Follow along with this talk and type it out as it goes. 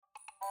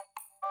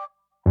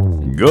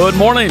Good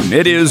morning.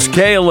 It is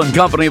Kale and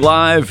Company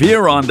live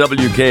here on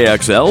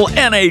WKXL,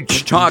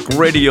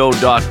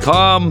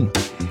 NHTalkRadio.com,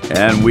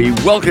 and we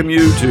welcome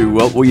you to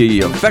what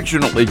we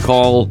affectionately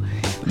call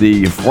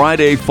the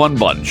Friday Fun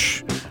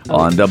Bunch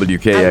on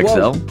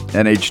WKXL,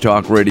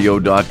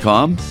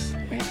 NHTalkRadio.com.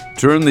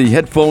 Turn the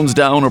headphones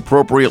down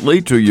appropriately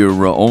to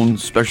your own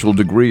special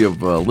degree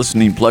of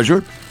listening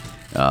pleasure.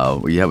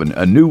 We have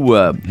a new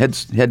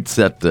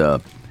headset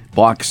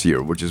box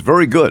here, which is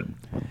very good.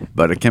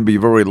 But it can be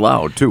very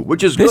loud, too,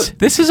 which is good.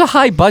 This is a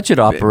high-budget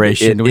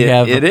operation.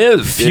 It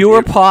is.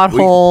 Fewer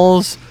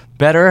potholes,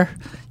 better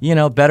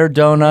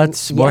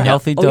donuts, more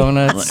healthy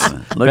donuts.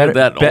 Look at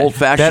that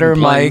old-fashioned better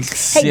place.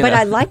 mics. Hey, but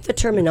I like the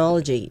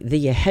terminology,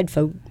 the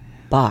headphone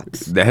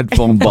box. The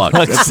headphone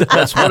box.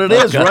 That's what it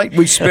is, right?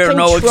 We spare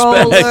no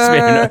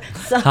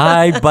expense.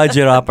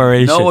 High-budget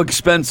operation. No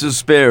expense is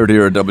spared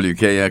here at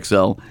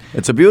WKXL.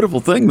 It's a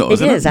beautiful thing, though,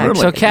 isn't it? It is, actually.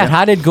 So, Kat,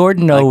 how did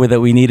Gordon know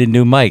that we needed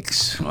new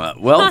mics?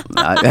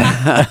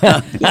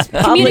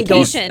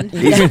 Communication.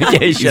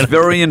 He's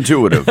very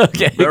intuitive.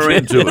 Okay, very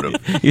intuitive.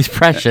 He's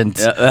prescient.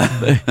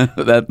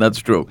 That's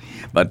true.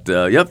 But,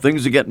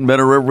 things are getting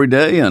better every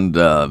day, and,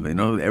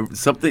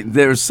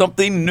 there's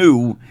something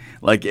new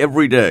like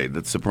every day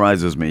that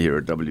surprises me here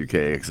at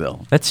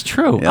WKXL. That's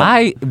true. Yep.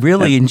 I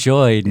really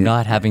enjoyed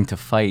not having to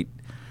fight,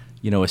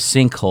 a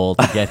sinkhole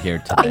to get here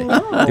today.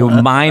 There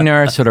were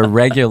minor, sort of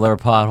regular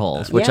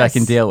potholes, which I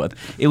can deal with.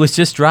 It was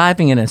just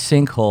driving in a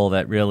sinkhole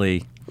that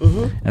really,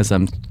 as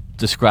I'm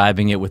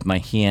describing it with my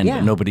hand,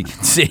 that nobody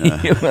can see.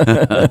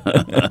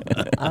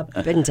 Up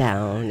and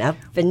down, up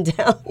and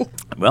down.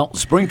 Well,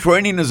 spring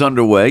training is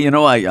underway.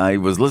 I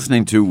was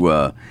listening to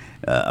a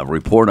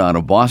report out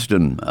of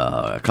Boston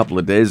a couple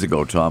of days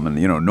ago, Tom, and,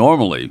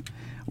 normally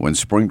when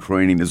spring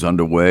training is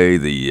underway,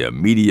 the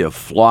media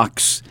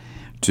flocks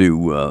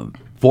to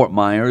Fort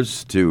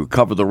Myers to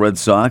cover the Red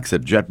Sox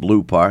at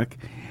JetBlue Park.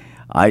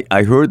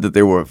 I heard that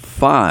there were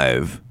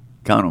five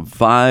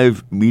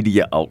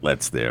media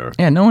outlets there.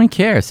 Yeah, no one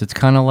cares. It's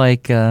kind of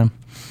like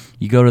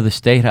you go to the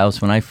State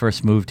House. When I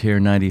first moved here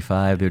in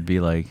 95, there'd be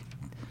like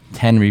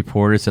 10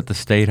 reporters at the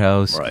State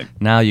House. Right.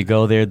 Now you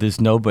go there,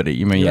 there's nobody.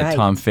 You had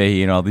Tom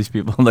Fahey and all these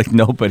people, like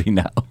nobody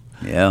now.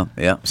 Yeah.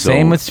 So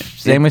same with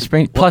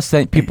spring. Plus,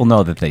 people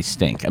know that they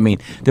stink. I mean,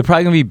 they're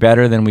probably going to be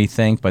better than we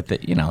think, but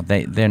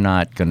they're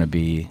not going to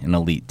be an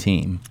elite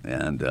team.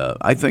 And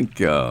I think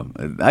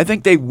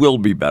they will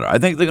be better. I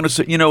think they're going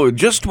to.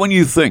 Just when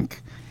you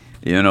think,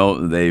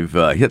 they've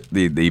hit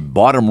the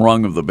bottom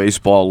rung of the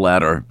baseball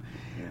ladder.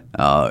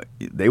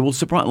 They will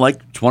surprise, like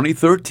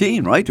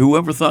 2013, right?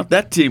 Whoever thought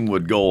that team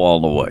would go all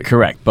the way?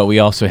 Correct, but we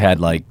also had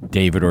like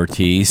David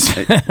Ortiz.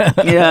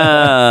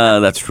 Yeah,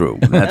 that's true.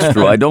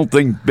 I don't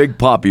think Big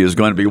Poppy is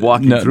going to be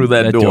walking through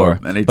that door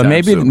anytime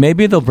but soon.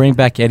 maybe they'll bring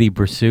back Eddie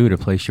Brassu to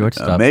play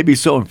shortstop. Maybe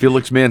so, and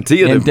Felix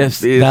Mantilla at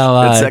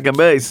second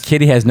base.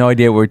 Kitty has no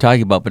idea what we're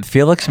talking about, but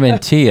Felix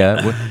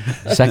Mantilla,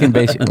 second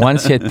base,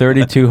 once hit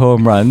 32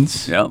 home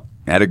runs. Yeah.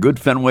 Had a good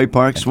Fenway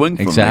Park swing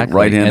from the right-handed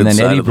side and then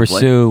Eddie of the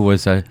plate. Brassu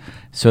was a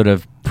sort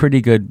of pretty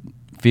good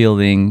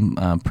fielding,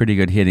 pretty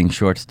good hitting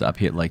shortstop.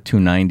 He hit like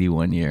 290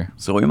 one year.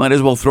 So we might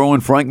as well throw in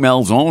Frank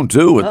Malzone,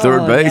 too, at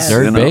third base.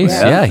 Third base,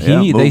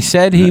 They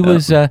said he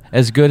was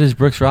as good as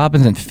Brooks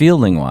Robinson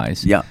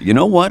fielding-wise. Yeah, you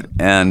know what?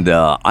 And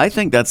I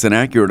think that's an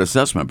accurate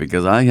assessment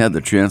because I had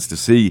the chance to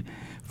see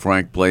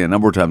Frank play a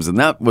number of times, and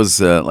that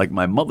was like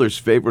my mother's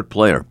favorite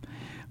player.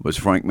 Was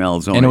Frank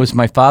Malzone. And it was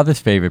my father's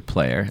favorite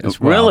player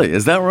as well. Really?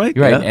 Is that right?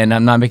 Right, Yeah. and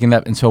I'm not making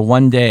that. And so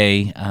one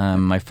day,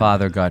 my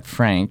father got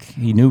Frank.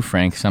 He knew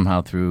Frank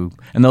somehow through,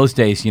 in those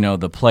days,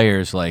 the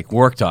players like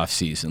worked off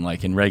season,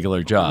 like in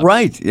regular jobs.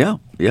 Right, yeah,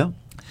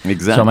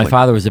 exactly. So my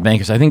father was a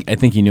banker, so I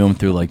think he knew him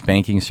through like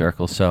banking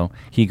circles. So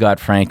he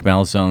got Frank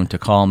Malzone to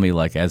call me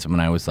like as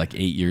when I was like 8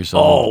 years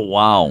old. Oh,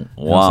 wow.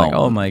 I was like,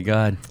 oh my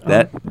God.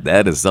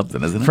 That is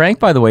something, isn't it? Frank,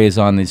 by the way, is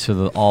on the sort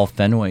of all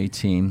Fenway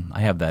team.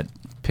 I have that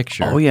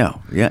picture. Oh, yeah,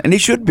 and he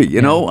should be,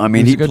 I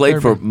mean, he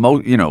played for,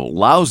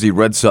 lousy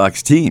Red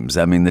Sox teams.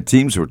 I mean, the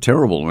teams were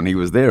terrible when he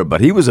was there, but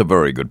he was a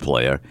very good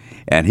player,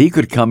 and he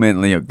could come in,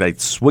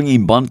 that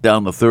swinging bunt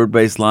down the third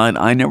base line.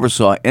 I never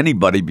saw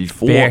anybody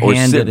before or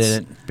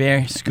since.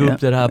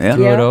 Scooped it up,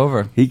 threw it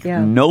over.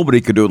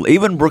 Nobody could do it.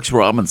 Even Brooks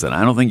Robinson.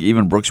 I don't think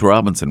even Brooks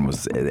Robinson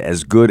was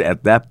as good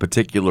at that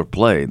particular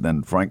play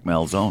than Frank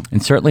Malzone.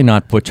 And certainly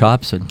not Butch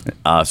Hobson.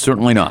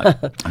 Certainly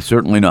not.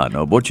 Certainly not.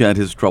 No, Butch had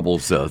his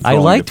troubles throwing I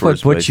liked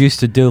what Butch base. used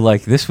to do.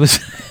 Like this was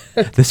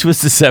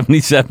the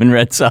 77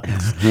 Red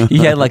Sox. He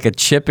had like a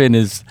chip in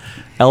his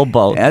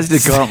elbow. As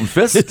did Carlton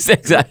Fisk.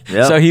 Exactly.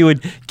 Yep. So he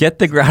would get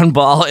the ground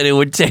ball, and it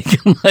would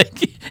take him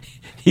like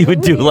he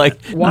would do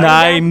like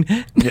nine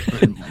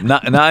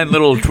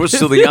little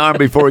twists of the arm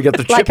before he got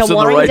the Like chips a in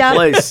the right wind-up?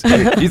 place.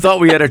 You thought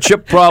we had a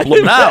chip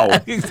problem now.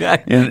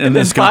 exactly. In and then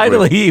this country.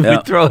 finally he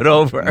would throw it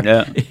over.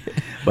 Yeah.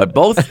 But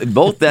both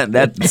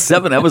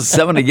that was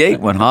 78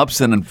 when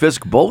Hobson and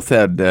Fisk both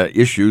had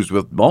issues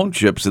with bone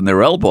chips in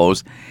their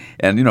elbows,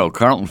 and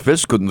Carlton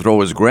Fisk couldn't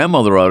throw his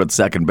grandmother out at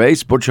second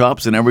base. Butch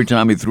Hobson, every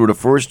time he threw to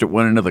first, it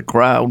went into the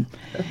crowd,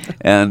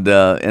 and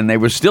they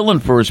were still in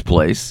first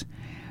place.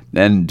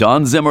 And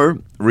Don Zimmer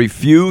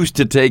refused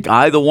to take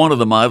either one of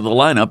them out of the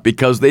lineup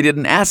because they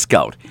didn't ask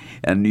out.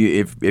 And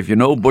if you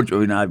know Butch,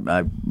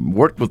 I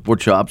worked with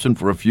Butch Hobson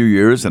for a few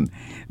years and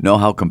know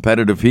how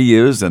competitive he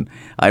is. And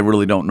I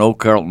really don't know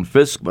Carlton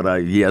Fisk,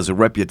 but he has a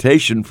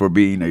reputation for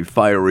being a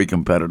fiery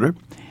competitor.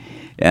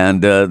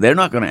 And they're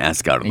not going to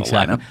ask out of the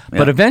lineup. Yeah.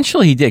 But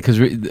eventually he did, because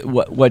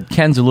what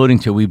Ken's alluding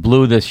to, we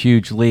blew this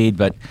huge lead,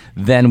 but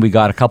then we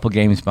got a couple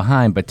games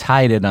behind, but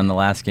tied it on the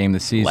last game of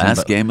the season.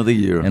 Last game of the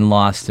year. And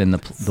lost in the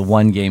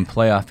one-game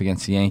playoff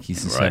against the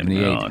Yankees in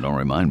 78. No, don't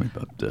remind me.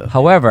 But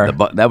however,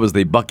 that was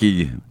the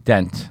Bucky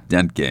Dent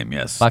game,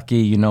 yes. Bucky,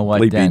 you know what,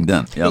 Sleeping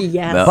Dent. Yep.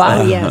 Yes.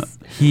 But yes.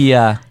 he...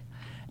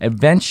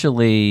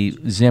 Eventually,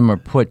 Zimmer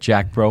put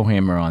Jack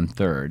Brohammer on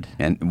third,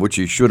 and which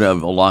he should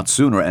have a lot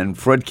sooner. And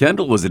Fred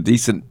Kendall was a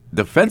decent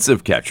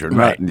defensive catcher.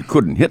 Right. He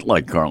couldn't hit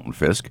like Carlton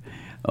Fisk,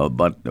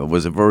 but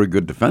was a very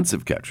good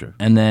defensive catcher.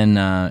 And then,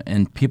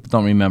 and people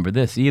don't remember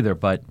this either,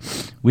 but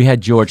we had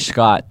George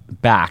Scott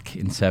back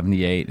in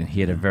 '78, and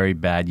he had a very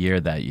bad year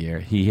that year.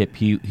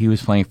 He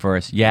was playing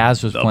first.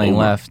 Yaz was playing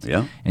left,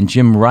 yeah. And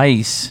Jim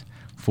Rice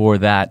for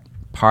that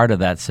part of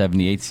that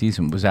 78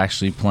 season was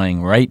actually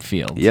playing right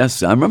field.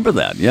 Yes, I remember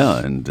that, yeah.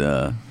 And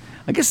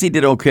I guess he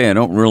did okay. I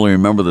don't really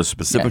remember the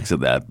specifics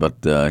of that, but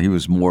he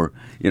was more,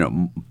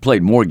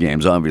 played more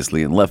games,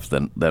 obviously, in left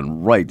than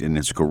right in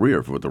his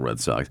career for the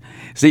Red Sox.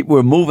 See,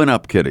 we're moving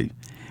up, Kitty.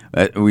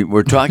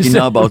 We're talking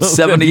now about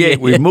 78.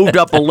 We've moved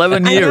up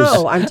 11 years. I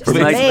know. I'm just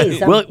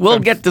amazed. We'll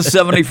get to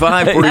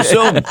 75 pretty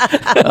soon.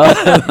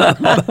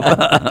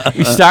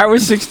 We start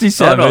with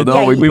 67.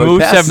 No, we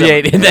move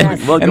 78, and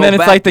then, We'll and go then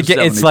it's back like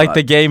to it's like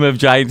the game of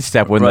giant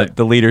step when Right.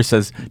 the leader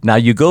says, "Now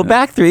you go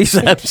back 3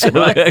 steps."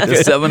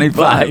 to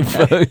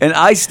 75. And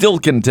I still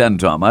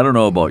contend, Tom, I don't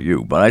know about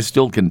you, but I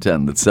still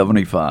contend that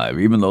 75,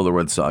 even though the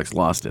Red Sox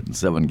lost it in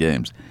 7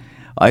 games,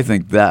 I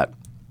think that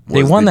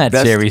They won that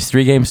series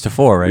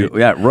 3-4, right?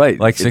 Yeah, right.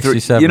 Like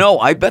 67.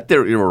 I bet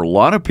there are a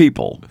lot of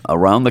people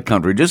around the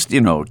country, just,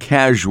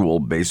 casual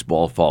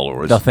baseball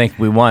followers. They'll think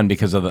we won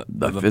because of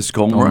the Fisk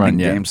home run in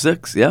Game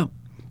 6, yeah.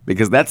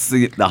 Because that's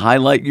the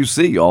highlight you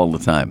see all the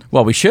time.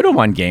 Well, we should have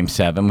won Game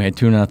 7. We had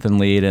 2-0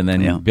 lead, and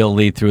then Bill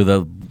Lee threw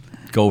the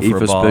gopher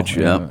Ephus ball. pitch,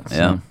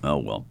 yeah. Oh,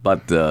 well.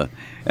 But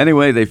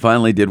anyway, they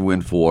finally did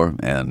win 4,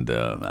 and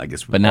I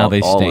guess but now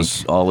they stink.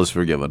 All is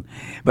forgiven.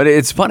 But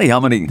it's funny how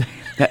many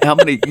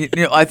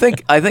I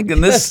think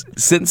in this,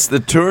 since the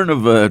turn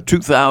of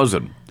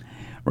 2000,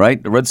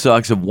 right, the Red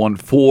Sox have won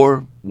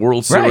 4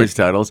 World Series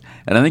titles,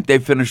 and I think they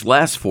finished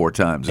last 4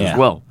 times as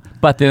well.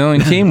 But they're the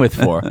only team with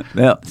 4.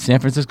 Yeah. San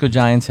Francisco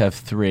Giants have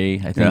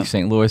 3. I think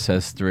St. Louis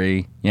has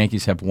 3.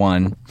 Yankees have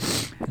 1.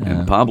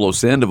 And Pablo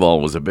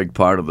Sandoval was a big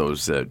part of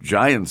those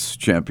Giants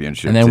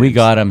championship And then we teams.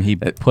 got him. He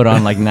put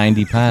on like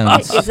 90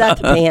 pounds. Is that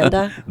the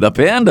Panda? The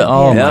Panda.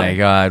 Oh, yeah. my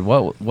God.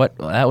 What?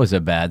 That was a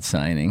bad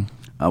signing.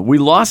 We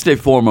lost a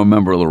former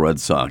member of the Red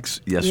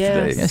Sox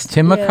yesterday. Yes,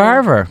 Tim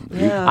McCarver.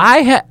 Yeah.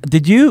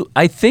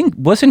 I think,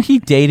 wasn't he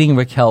dating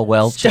Raquel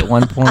Welch at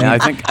one point? Yeah,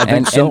 I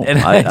think so. And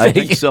I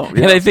think so.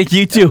 Yeah. And I think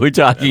you two were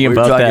talking We're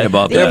about talking that.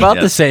 about They're that, about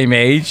yes. the same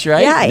age,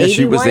 right? Yeah, Yeah,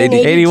 she was 81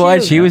 and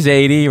 81. She was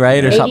 80,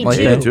 right, or something like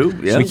that.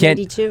 82, yeah. We can't.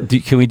 82.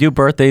 Can we do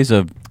birthdays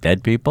of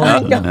dead people?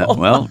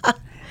 Well,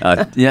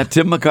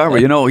 Tim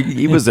McCarver.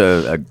 He was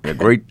a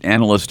great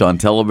analyst on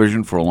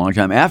television for a long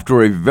time.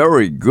 After a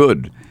very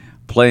good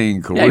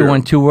playing career, Yeah, he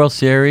won 2 World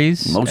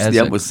Series. Most of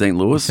that was St.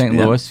 Louis. St.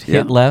 Yeah, Louis. yeah.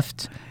 Hit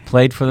left.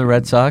 Played for the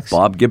Red Sox.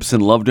 Bob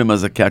Gibson loved him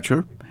as a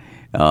catcher,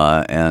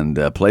 and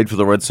played for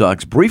the Red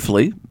Sox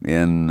briefly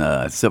in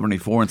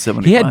 74 and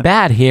 75. He had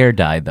bad hair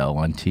dye, though,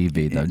 on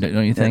TV, though,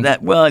 don't you think?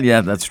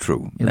 That's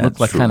true. It That's looked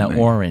like true. kind of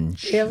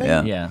orange. Really?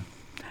 Yeah. Yeah.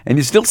 And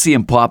you still see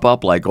him pop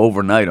up like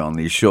overnight on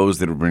these shows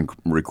that have been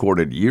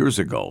recorded years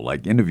ago,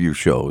 like interview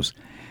shows.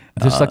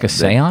 Just like a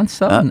seance,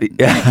 though?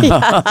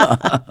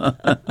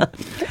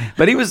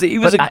 But he was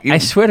I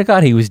swear to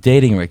God, he was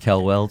dating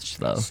Raquel Welch,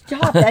 though.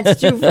 Stop, that's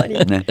too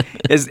funny.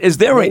 Is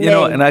there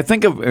and I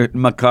think of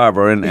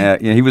McCarver,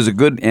 and he was a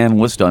good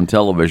analyst on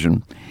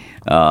television,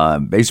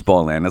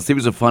 baseball analyst. He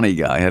was a funny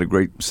guy, had a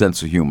great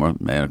sense of humor,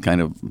 kind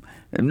of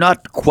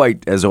not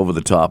quite as over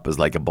the top as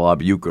like a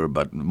Bob Uecker,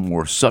 but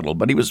more subtle.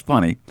 But he was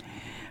funny.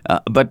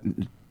 But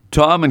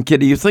Tom and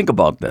Kitty, you think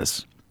about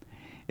this: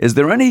 is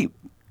there any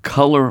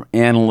color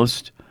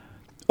analyst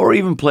or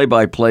even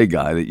play-by-play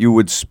guy that you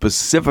would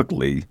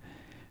specifically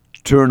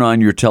turn on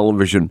your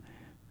television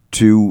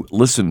to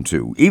listen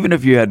to, even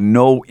if you had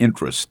no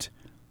interest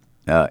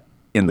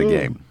in the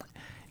game?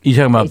 You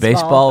talking about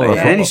baseball or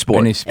Any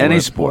football? sport. Any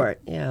sport.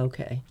 Yeah,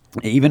 okay.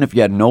 Even if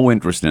you had no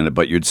interest in it,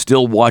 but you'd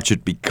still watch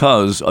it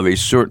because of a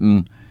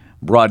certain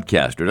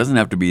broadcaster. It doesn't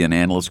have to be an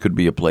analyst, could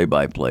be a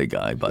play-by-play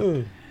guy.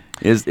 But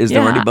is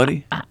there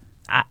anybody?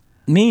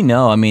 Me,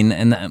 no. I mean,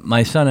 and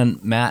my son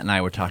and Matt and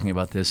I were talking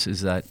about this,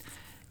 is that,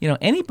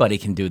 anybody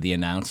can do the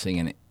announcing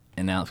and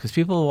announce because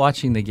people are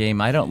watching the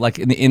game. I don't like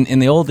in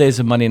the old days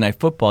of Monday Night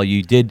Football.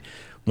 You did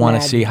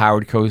want to see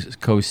Howard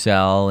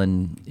Cosell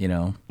and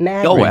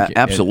Mad. Oh, John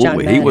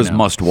absolutely. He Madden. was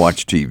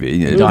must-watch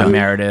TV. Don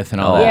Meredith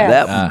and all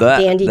that.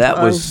 Dandy that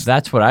Don. was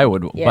That's what I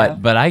would. Yeah.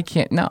 But I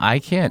can't. No, I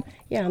can't.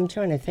 Yeah, I'm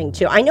trying to think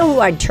too. I know who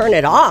I'd turn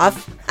it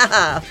off.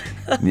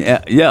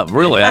 yeah,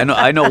 really.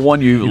 I know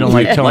one you don't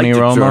like Tony to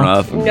Romo? turn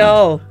off.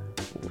 No,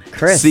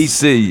 Chris.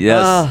 CC,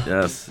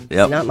 yes,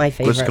 yep. not my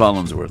Chris favorite.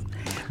 Collinsworth.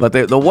 But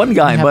the one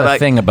guy, I have a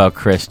thing about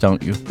Chris,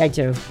 don't you? I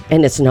do,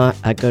 and it's not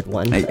a good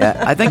one.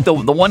 I think the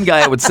one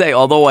guy I would say,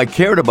 although I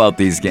cared about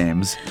these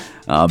games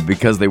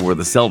because they were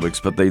the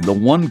Celtics, but the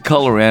one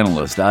color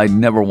analyst I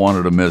never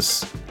wanted to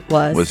miss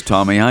was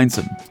Tommy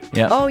Heinsohn.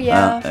 Yeah. Oh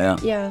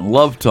yeah.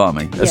 Love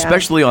Tommy,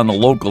 especially on the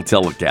local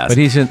telecast. But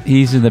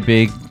he's in the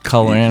big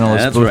color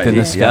analyst That's booth right. in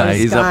the sky.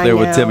 He's up Sky there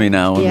with now. Timmy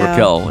now and Yeah.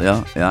 Raquel.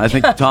 Yeah. I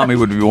think Tommy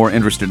would be more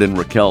interested in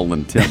Raquel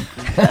than Tim.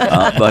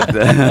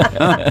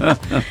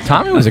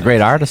 Tommy was a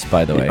great artist,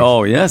 by the way.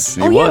 Oh yes,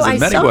 he was in I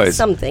many saw ways.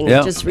 something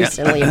Yeah. just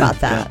recently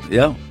about that.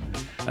 Yeah,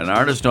 an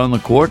artist on the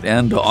court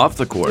and off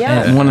the court.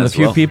 Yeah. And one of the as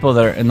few well. people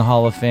that are in the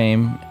Hall of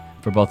Fame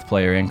for both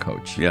player and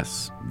coach.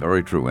 Yes,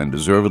 very true, and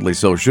deservedly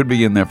so. Should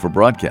be in there for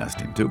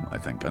broadcasting too. I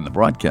think on the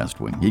broadcast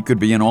wing, he could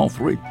be in all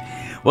three.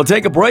 We'll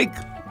take a break.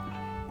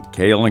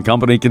 Kale and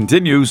Company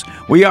continues.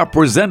 We are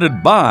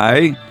presented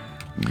by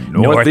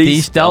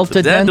Northeast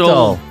Delta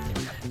Dental.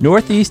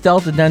 Northeast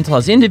Delta Dental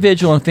has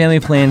individual and family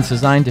plans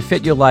designed to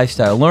fit your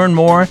lifestyle. Learn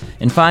more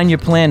and find your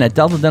plan at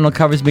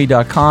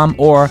deltadentalcoversme.com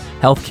or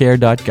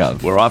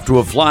healthcare.gov. We're off to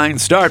a flying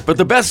start, but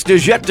the best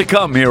is yet to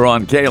come here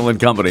on Kale and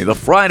Company. The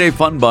Friday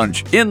Fun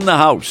Bunch in the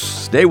house.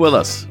 Stay with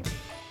us.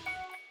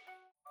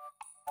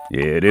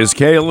 It is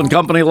Kale and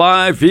Company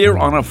live here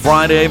on a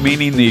Friday,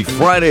 meaning the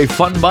Friday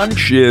Fun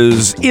Bunch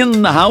is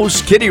in the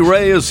house. Kitty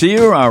Ray is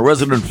here, our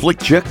resident flick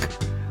chick.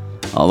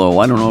 Although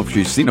I don't know if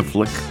she's seen a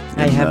flick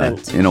I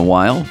haven't. in a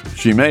while.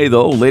 She may,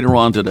 though, later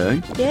on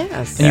today.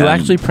 Yes. And you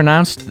actually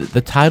pronounced the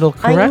title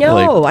correctly.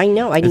 I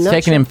know. It's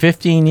taken him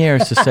 15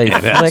 years to say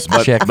flick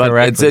chick but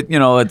correctly.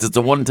 it's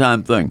a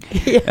one-time thing.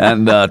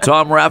 And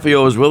Tom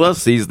Raffio is with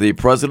us. He's the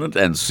president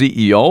and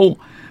CEO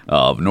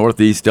of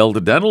Northeast Delta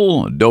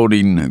Dental,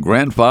 doting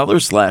grandfather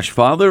 /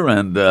 father,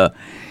 and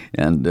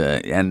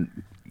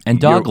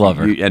dog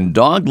lover. And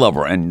dog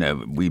lover.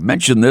 And we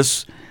mentioned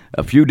this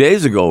a few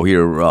days ago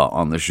here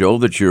on the show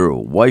that your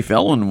wife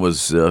Ellen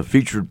was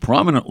featured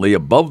prominently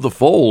above the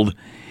fold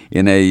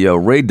in a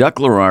Ray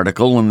Duckler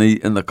article in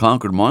the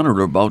Concord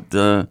Monitor about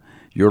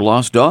your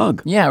lost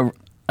dog. Yeah,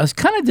 I was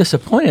kind of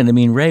disappointed. I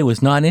mean, Ray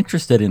was not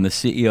interested in the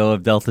CEO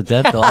of Delta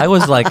Dental. I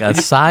was like a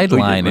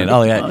sideline.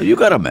 You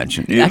got to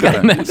mention. I got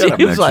to mention.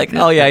 He was like,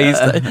 oh yeah, he's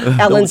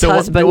Ellen's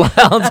husband.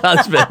 Ellen's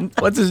husband.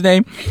 What's his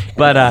name?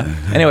 But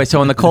anyway,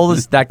 so on the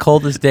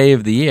coldest day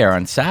of the year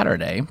on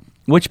Saturday,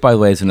 which by the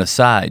way is an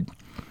aside,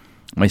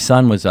 my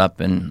son was up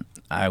and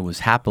I was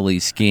happily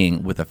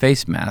skiing with a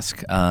face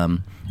mask at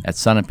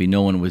Sunapee.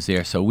 No one was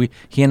there, so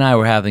he and I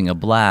were having a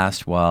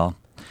blast while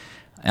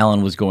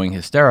Ellen was going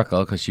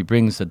hysterical because she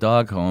brings the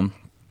dog home,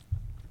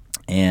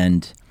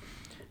 and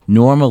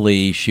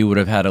normally she would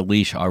have had a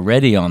leash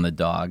already on the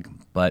dog,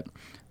 but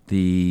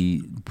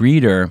the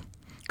breeder,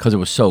 because it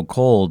was so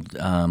cold,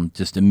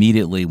 just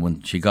immediately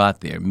when she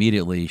got there,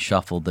 immediately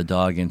shuffled the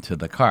dog into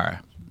the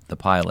car, the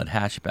pilot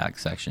hatchback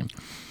section.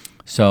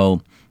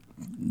 So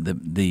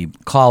the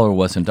collar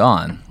wasn't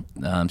on.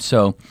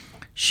 So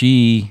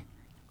she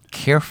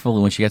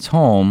carefully, when she gets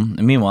home,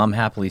 and meanwhile I'm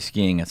happily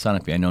skiing at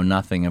Sunapee, I know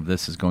nothing of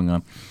this is going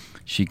on,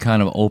 she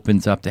kind of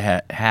opens up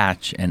the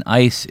hatch, and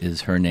Ice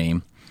is her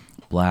name,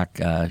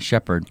 Black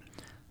Shepherd,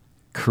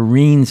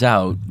 careens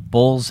out,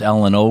 bowls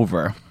Ellen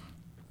over,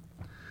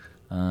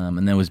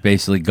 and then was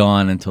basically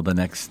gone until the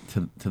next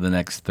to the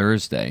next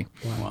Thursday.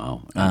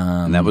 Wow.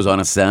 And that was on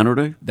a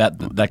Saturday?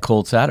 That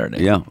cold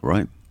Saturday. Yeah,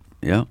 right.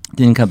 Yeah.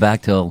 Didn't come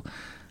back till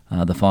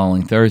the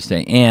following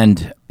Thursday.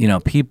 And,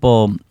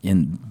 people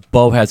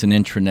Bo has an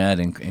intranet,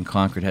 and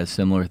Concord has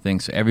similar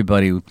things. So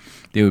everybody,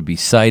 there would be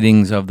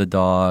sightings of the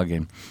dog,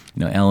 and,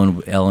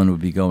 Ellen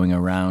would be going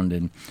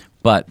around.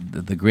 But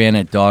the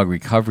Granite Dog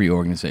Recovery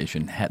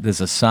Organization,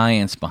 there's a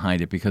science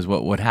behind it, because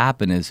what would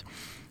happen is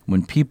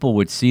when people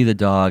would see the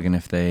dog, and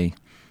if they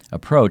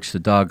approached, the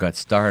dog got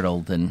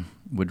startled and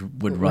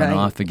would run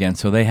off again.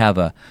 So they have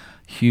a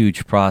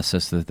huge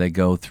process that they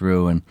go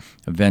through, and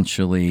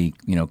eventually,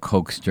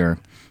 coaxed her,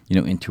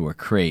 into a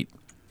crate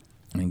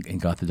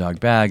and got the dog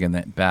back, and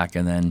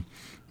then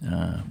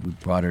we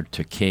brought her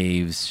to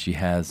Caves. She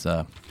has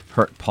a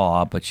hurt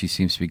paw, but she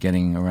seems to be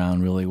getting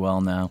around really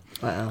well now.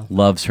 Wow.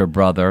 Loves her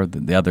brother,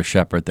 the other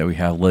shepherd that we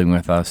have living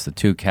with us, the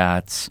 2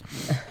 cats,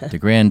 the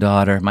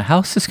granddaughter. My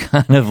house is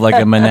kind of like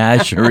a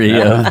menagerie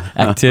of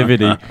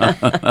activity.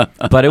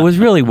 But it was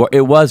really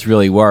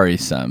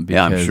worrisome,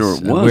 because I'm sure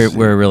it was.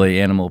 We're really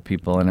animal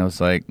people, and I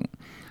was like,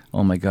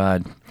 oh my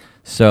God.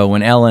 So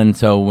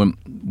when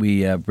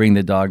we bring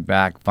the dog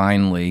back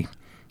finally,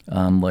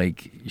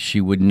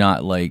 she would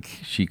not,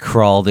 she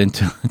crawled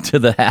into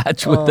the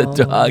hatch with the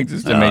dog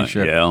just to make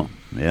sure. Yeah.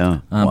 Yeah.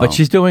 Wow. But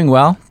she's doing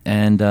well,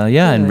 and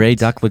and Ray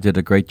Good. Duckler did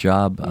a great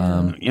job.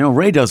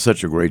 Ray does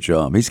such a great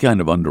job. He's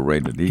kind of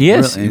underrated. He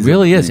is, he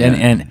really is,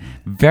 and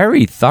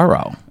very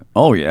thorough.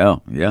 Oh yeah.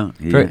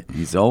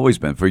 He's always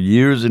been for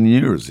years and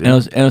years. Yeah.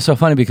 And it was so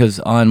funny because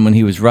when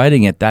he was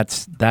writing it,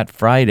 that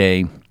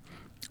Friday,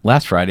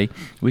 last Friday,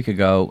 a week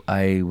ago,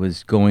 I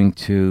was going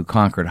to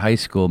Concord High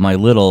School. My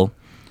little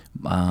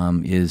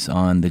is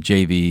on the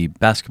JV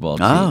basketball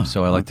team,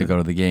 so I like to go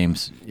to the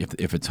games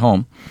if it's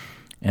home.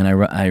 And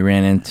I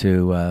ran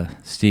into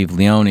Steve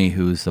Leone,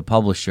 who's the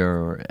publisher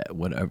or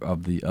whatever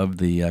of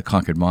the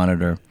Concord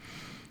Monitor.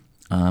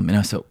 And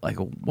I said, like,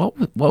 what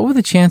were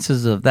the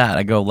chances of that?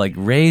 I go, like,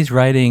 Ray's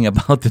writing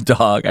about the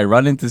dog. I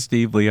run into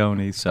Steve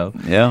Leone. So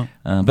Yeah.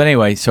 But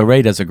anyway, so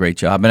Ray does a great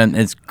job, and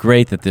it's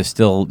great that there's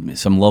still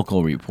some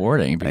local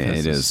reporting.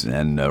 Because It is,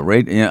 and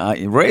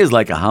Ray is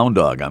like a hound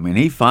dog. I mean,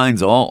 he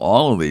finds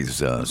all of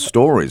these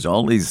stories,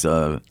 all these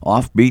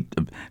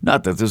offbeat.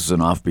 Not that this is an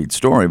offbeat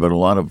story, but a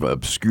lot of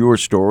obscure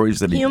stories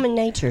that Human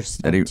natures.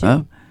 That he, too.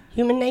 huh?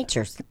 Human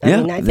natures. Yeah,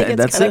 I mean, I think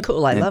that's it's kind it. of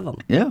cool. I And- love them.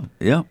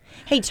 Yeah.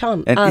 Hey,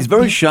 Tom. And he's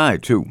very shy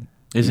too.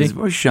 Is he? He's a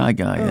very shy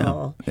guy.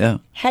 Oh. Yeah.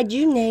 Had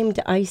you named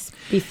Ice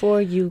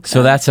before you?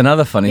 So that's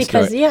another funny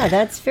because story.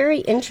 that's very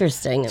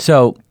interesting.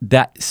 So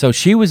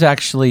she was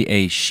actually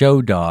a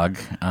show dog,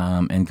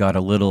 and got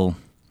a little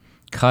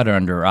cut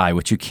under her eye,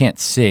 which you can't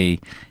see,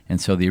 and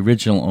so the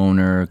original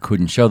owner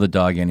couldn't show the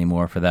dog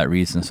anymore for that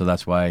reason. So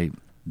that's why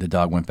the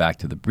dog went back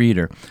to the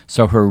breeder.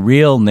 So her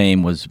real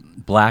name was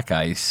Black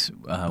Ice,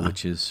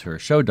 which is her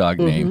show dog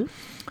name.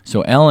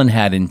 So Ellen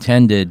had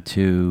intended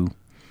to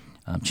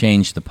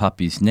change the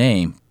puppy's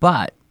name,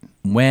 but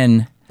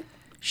when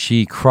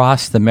she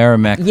crossed the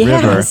Merrimack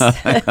Yes.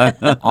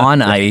 River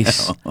on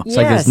Ice, it's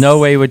like Yes. there's no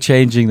way we're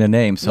changing the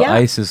name. So Yeah.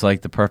 Ice is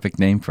like the perfect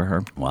name for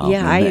her. Wow.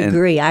 Yeah, I And-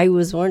 agree. I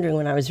was wondering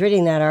when I was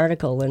reading that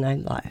article, and I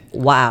thought,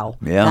 wow,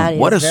 Yeah. that is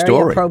What a very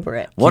story.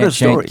 appropriate. What a Can't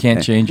change- story.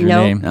 Can't change your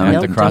No, name no,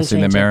 after don't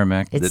crossing the change it.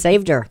 Merrimack. It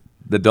saved her.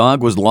 The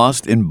dog was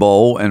lost in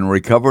Bow and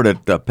recovered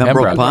at Pembroke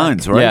Pembroke.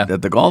 Pines, right? Yeah.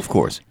 At the golf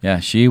course. Yeah,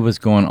 she was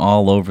going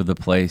all over the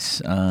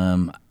place,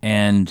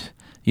 and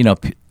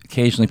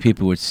occasionally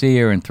people would see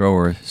her and throw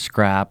her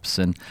scraps,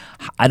 and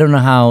I don't know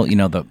how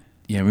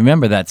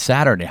remember that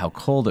Saturday how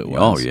cold it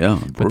was. Oh, yeah,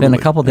 But then a brutally,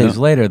 couple days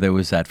yeah. later there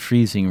was that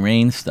freezing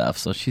rain stuff,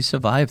 so she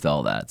survived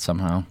all that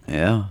somehow.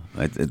 Yeah,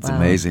 it's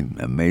Wow.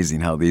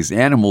 amazing how these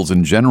animals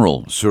in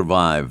general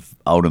survive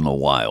out in the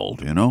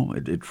wild.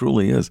 It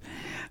truly is.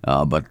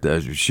 But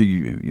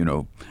she,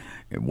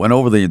 went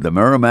over the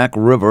Merrimack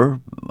River,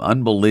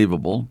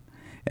 unbelievable,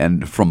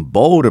 and from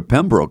Bow to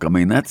Pembroke. I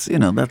mean, that's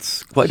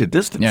quite a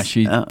distance. Yeah,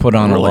 she put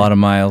on really. a lot of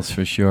miles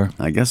for sure.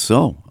 I guess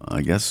so.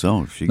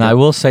 She Now I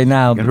will say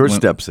now got her when-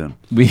 steps in.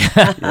 We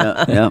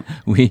Yeah.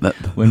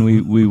 when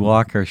we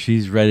walk her,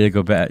 she's ready to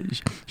go back.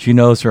 She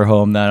knows her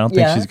home now. I don't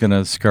think Yeah. she's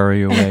gonna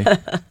scurry away.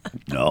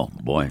 Oh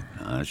boy,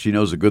 she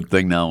knows a good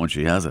thing now when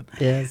she has it.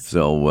 Yes.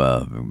 So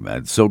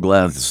I'm so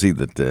glad to see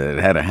that it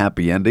had a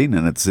happy ending,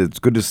 and it's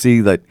good to see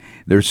that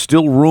there's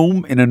still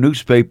room in a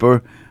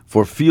newspaper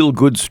for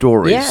feel-good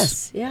stories.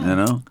 Yes,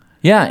 yeah.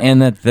 Yeah,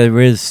 and that there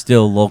is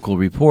still local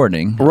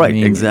reporting. Right,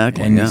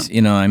 exactly, And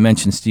yeah. I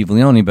mentioned Steve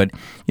Leone, but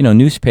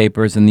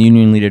newspapers, and the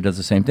Union Leader does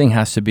the same thing.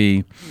 Has to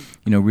be,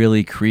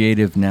 really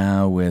creative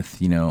now with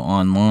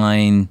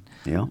online.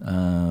 Yeah.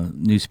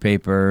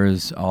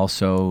 Newspapers,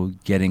 also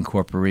getting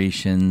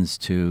corporations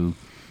to,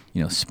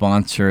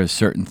 sponsor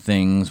certain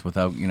things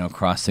without,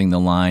 crossing the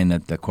line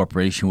that the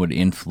corporation would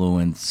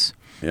influence,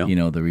 Yeah.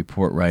 the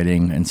report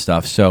writing and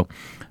stuff. So,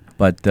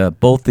 but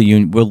both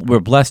we're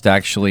blessed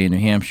actually in New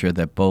Hampshire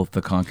that both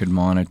the Concord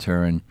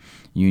Monitor and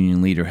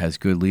Union Leader has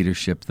good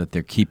leadership, that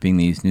they're keeping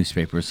these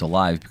newspapers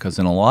alive, because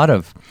in a lot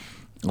of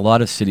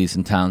cities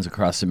and towns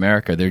across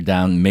America, they're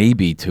down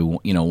maybe to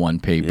one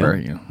paper.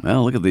 Yeah.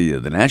 Well, look at the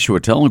Nashua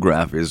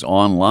Telegraph is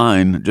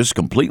online, just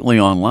completely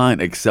online,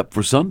 except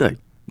for Sunday.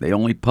 They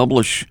only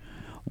publish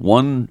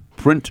one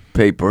print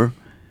paper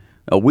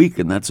a week,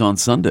 and that's on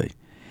Sunday.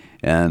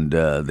 And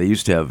they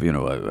used to have,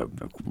 a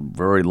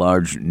very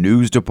large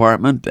news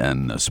department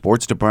and a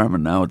sports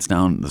department. Now it's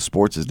down. The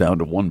sports is down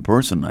to one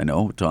person. I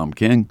know, Tom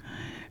King,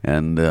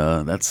 and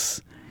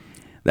that's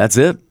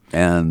it.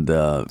 And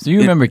So you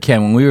remember,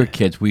 Ken, when we were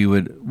kids,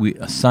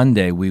 a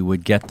Sunday we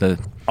would get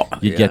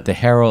you'd get the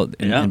Herald.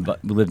 We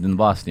lived in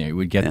Boston area.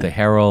 We'd get the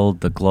Herald,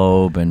 the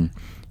Globe, and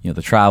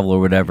the Travel or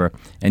whatever,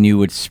 and you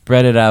would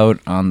spread it out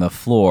on the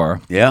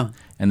floor. Yeah.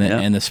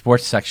 And the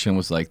sports section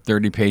was like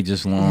 30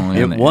 pages long.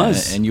 It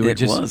was. And you would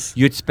It was.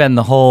 you'd spend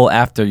the whole,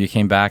 after you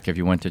came back, if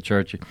you went to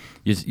church,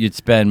 you'd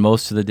spend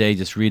most of the day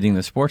just reading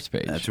the sports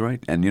page. That's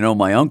right. And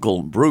my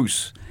uncle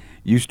Bruce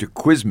used to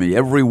quiz me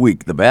every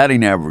week. The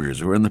batting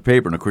averages were in the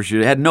paper, and of course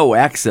you had no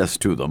access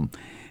to them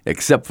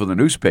except for the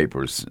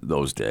newspapers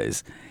those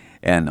days.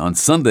 And on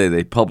Sunday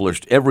they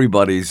published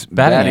everybody's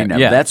batting average.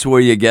 yeah. That's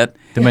where you get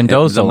The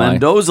Mendoza line.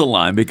 Mendoza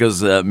line,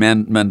 because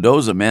Manny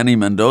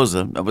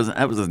Mendoza, that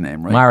was his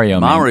name, right?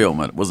 Mario.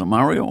 Was it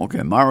Mario?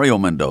 Okay, Mario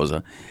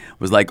Mendoza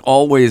was like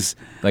always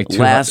Like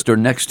last or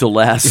next to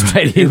last.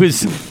 Right, he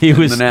was in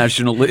the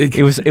National League.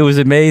 It was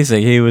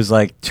amazing. He was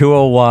like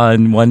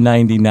 201,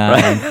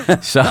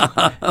 199. So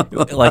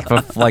like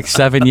for like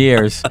 7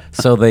 years.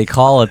 So they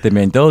call it the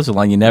Mendoza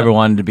line. You never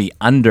wanted to be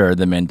under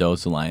the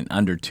Mendoza line,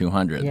 under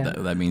 200. Yeah.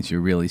 That means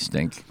you really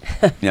stink.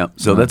 Yeah,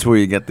 so that's where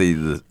you get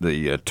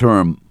the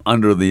term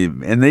under the,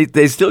 and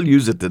they still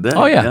use it today.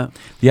 Oh yeah.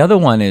 The other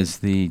one is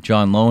the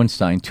John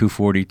Lowenstein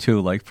 242.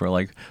 Like for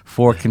like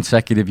 4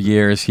 consecutive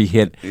years, he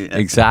hit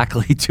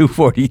exactly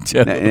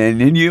 242.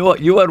 And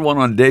you had one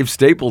on Dave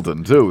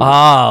Stapleton too.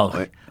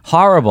 Oh,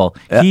 horrible.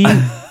 He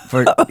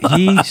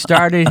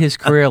started his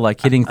career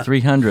like hitting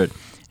 300,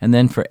 and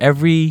then for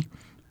every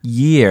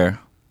year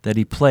that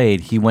he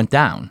played, he went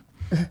down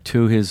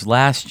to his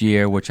last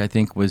year, which I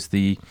think was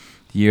the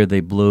year they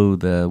blew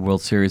the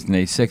World Series in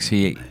 '86.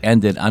 He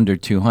ended under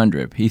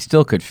 200. He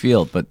still could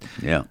field, but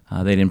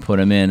they didn't put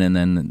him in, and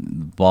then the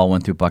ball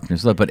went through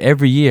Buckner's glove. But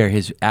every year,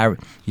 his average,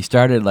 he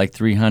started at like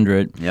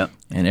 300,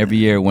 and every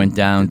year went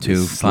down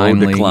to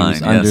finally decline,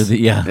 he was under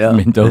the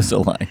Mendoza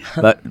line.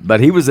 But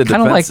he was a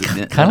kind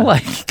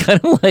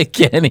defensive. of like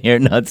Ken here,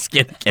 not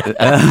Skin.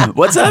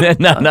 What's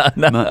that? No.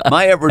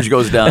 My average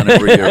goes down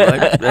every year,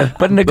 right?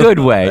 But in a good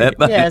way.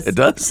 Yes. It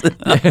does.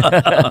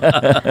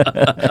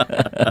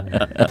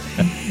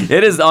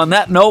 It is. On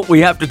that note,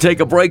 we have to take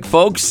a break,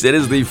 folks. It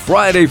is the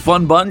Friday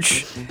Fun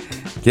Bunch.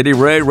 Kitty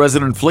Ray,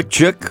 resident flick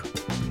chick.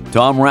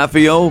 Tom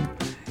Raffio,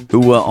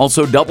 who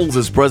also doubles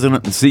as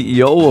president and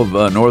CEO of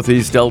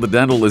Northeast Delta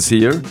Dental, is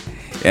here.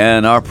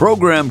 And our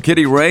program,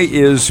 Kitty Ray,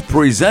 is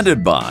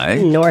presented by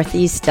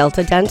Northeast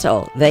Delta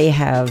Dental. They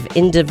have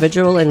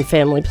individual and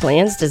family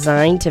plans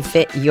designed to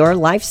fit your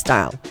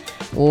lifestyle.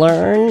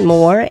 Learn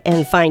more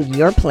and find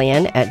your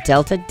plan at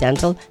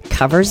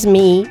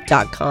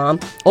deltadentalcoversme.com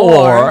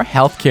or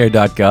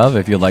healthcare.gov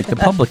if you like the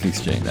public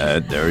exchange.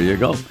 There you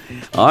go.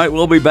 All right,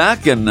 we'll be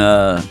back and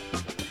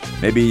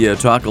maybe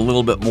talk a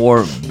little bit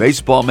more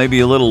baseball, maybe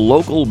a little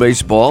local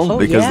baseball,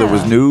 because there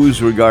was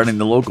news regarding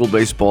the local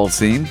baseball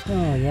scene.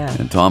 Oh, yeah.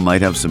 And Tom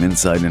might have some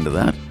insight into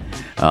that.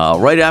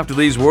 Right after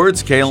these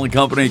words, Kale and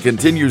Company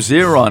continues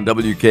here on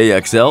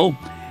WKXL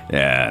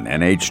and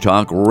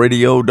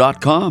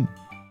NHTalkRadio.com.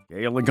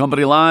 Kale and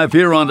Company live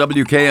here on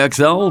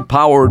WKXL,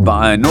 powered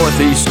by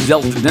Northeast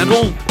Delta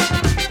Dental.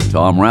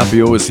 Tom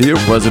Raffio is here,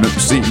 president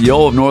and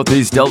CEO of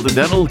Northeast Delta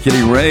Dental.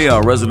 Kitty Ray,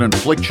 our resident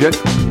flick chick,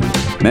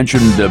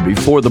 mentioned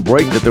before the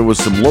break that there was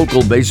some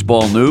local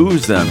baseball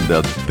news, and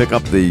pick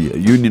up the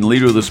union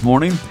leader this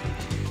morning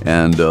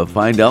and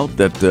find out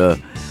that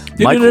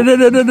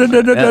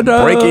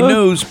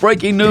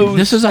breaking news.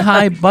 This is a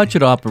high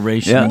budget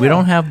operation. Yeah. We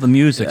don't have the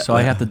music, so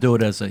I have to do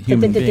it as a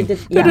human being.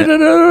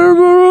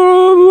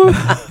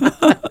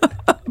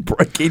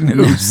 Breaking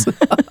news.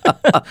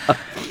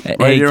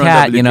 Hey,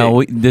 Kat,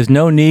 there's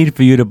no need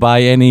for you to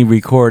buy any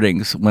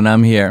recordings when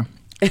I'm here.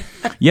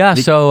 Yeah,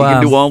 so you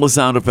can do all the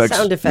sound effects.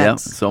 Yeah.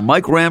 So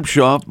Mike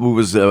Ramshaw, who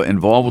was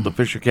involved with the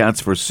Fisher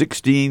Cats for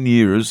 16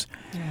 years,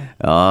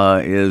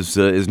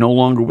 is no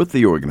longer with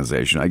the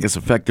organization. I guess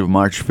effective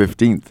March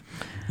 15th.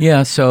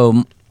 Yeah,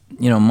 so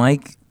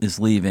Mike is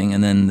leaving,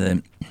 and then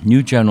the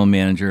new general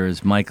manager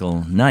is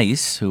Michael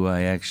Nice, who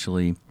I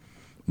actually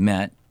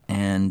met,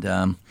 and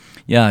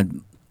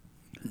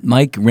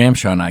Mike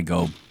Ramshaw and I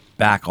go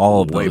back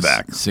all of those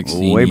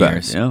 16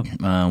 years.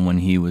 When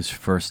he was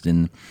first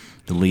in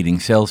the leading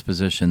sales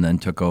position, then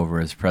took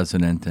over as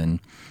president and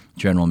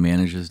general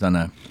manager. Has done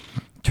a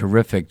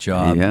terrific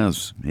job. He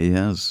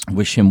has.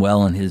 Wish him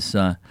well in his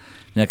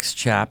next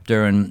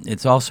chapter. And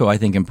it's also, I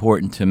think,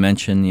 important to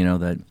mention,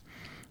 that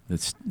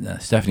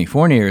Stephanie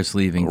Fournier is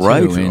leaving too.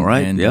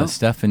 And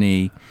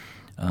Stephanie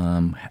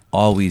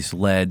always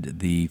led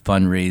the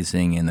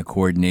fundraising and the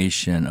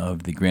coordination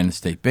of the Granite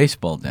State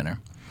Baseball Dinner.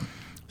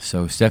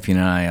 So Stephanie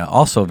and I are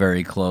also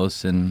very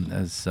close, and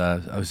as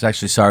I was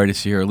actually sorry to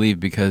see her leave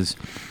because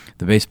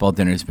the baseball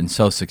dinner has been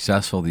so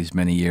successful these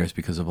many years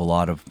because of a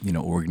lot of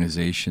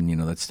organization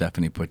that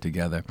Stephanie put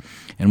together,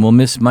 and we'll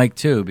miss Mike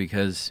too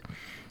because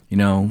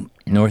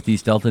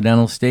Northeast Delta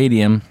Dental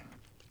Stadium.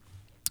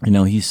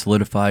 He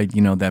solidified,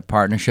 that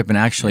partnership. And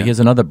actually,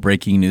 here's another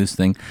breaking news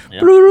thing.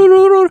 Yep.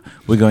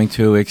 We're going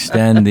to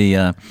extend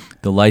the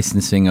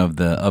licensing of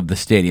the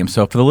stadium.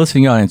 So for the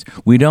listening audience,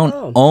 we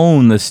don't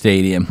own the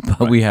stadium,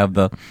 but we have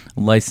the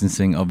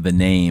licensing of the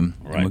name.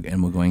 Right.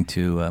 And we're going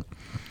to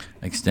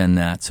extend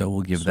that. So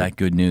we'll give that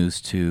good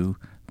news to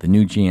the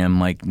new GM,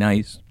 Mike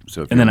Nice.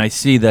 And then I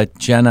see that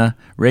Jenna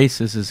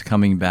Races is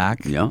coming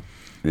back. Yeah.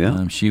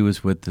 She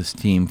was with this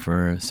team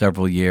for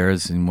several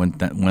years and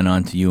went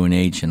on to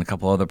UNH and a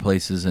couple other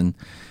places, and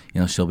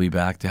she'll be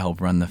back to help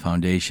run the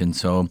foundation.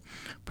 So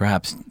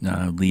perhaps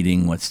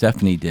leading what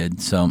Stephanie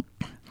did. So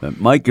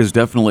Mike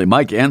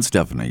and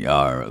Stephanie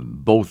are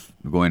both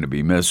going to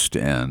be missed,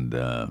 and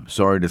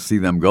sorry to see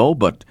them go.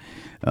 But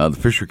the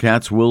Fisher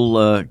Cats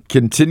will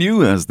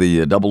continue as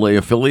the AA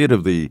affiliate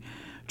of the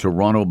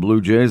Toronto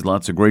Blue Jays.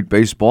 Lots of great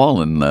baseball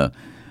and.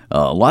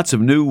 Lots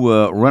of new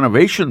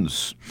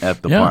renovations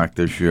at the park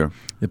this year.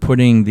 They're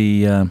putting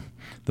the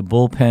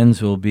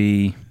bullpens will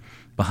be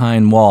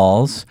behind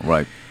walls,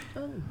 Right.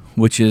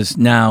 which is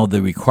now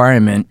the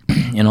requirement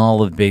in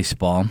all of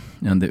baseball.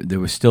 And there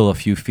were still a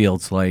few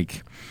fields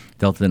like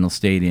Delta Dental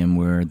Stadium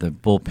where the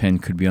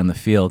bullpen could be on the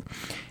field.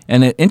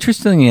 And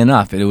interestingly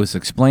enough, it was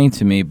explained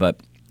to me, but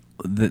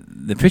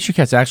the Fisher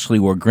Cats actually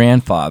were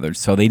grandfathered,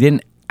 so they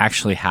didn't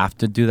actually have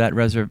to do that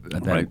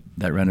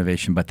that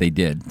renovation, but they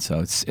did. So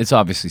it's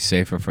obviously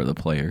safer for the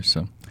players.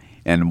 So.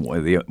 And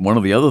one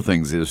of the other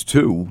things is,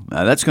 too,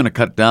 that's going to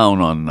cut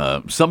down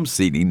on some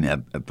seating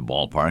at the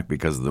ballpark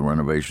because of the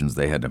renovations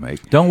they had to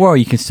make. Don't worry,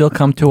 you can still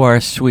come to our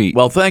suite.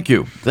 Well, thank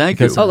you. Thank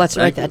you. Oh, let's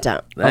write that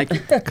down. Thank you.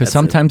 Because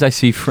sometimes I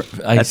see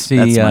that's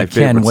my Ken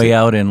favorite way seat.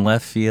 out in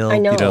left field. I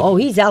know. you know. Oh,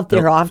 he's out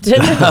there often.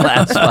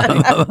 That's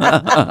fine.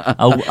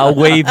 I'll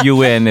wave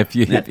you in if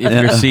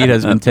your seat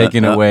has been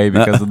taken away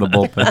because of the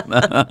bullpen.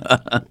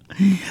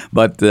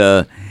 But,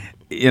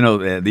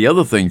 the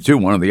other thing, too,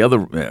 one of the other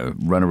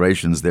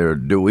renovations they're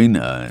doing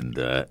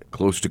and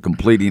close to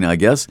completing, I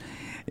guess,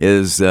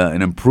 is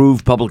an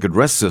improved public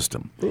address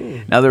system.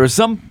 Now, there are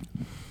some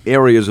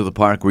areas of the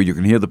park where you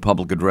can hear the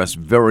public address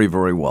very,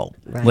 very well.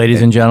 Right.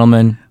 Ladies and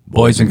gentlemen,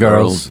 boys and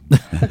girls.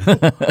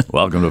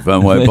 Welcome to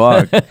Fenway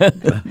Park.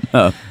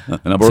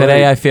 Number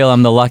Today 8. I feel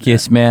I'm the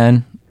luckiest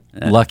man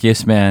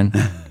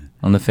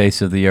on the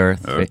face of the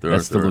earth.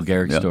 That's the Lou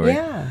Gehrig story.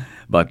 Yeah.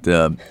 But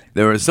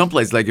there are some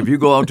places, like if you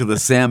go out to the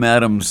Sam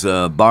Adams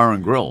Bar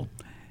and Grill,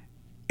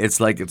 it's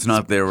like it's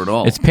not there at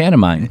all. It's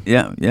pantomime.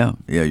 Yeah.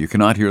 You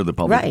cannot hear the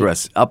public Right.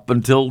 address up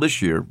until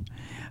this year.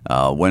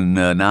 When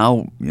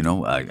now,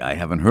 I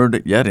haven't heard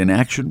it yet in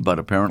action, but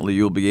apparently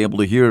you'll be able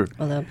to hear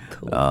Well, that'd be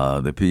cool.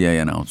 the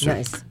PA announcer.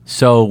 Nice.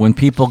 So when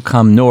people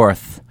come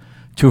north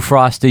to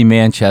frosty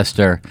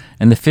Manchester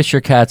and the Fisher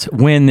Cats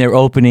win their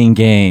opening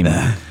game,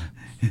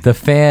 the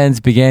fans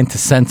began to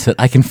sense it.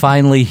 I can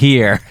finally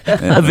hear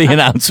the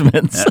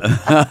announcements.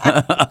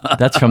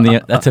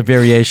 That's a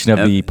variation of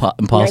the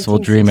Impossible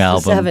Dream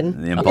album.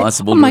 1967. The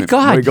Impossible Oh my Dream.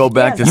 God! We go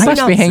back to Yes. You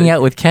must be hanging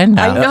out with Ken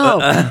now. I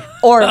know.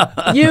 Or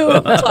you,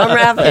 Tom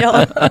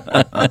Raphael.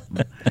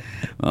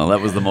 Well, that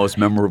was the most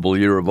memorable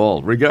year of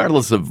all,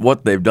 regardless of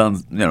what they've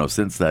done,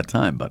 since that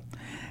time. But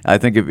I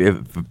think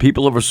if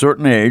people of a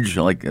certain age,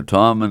 like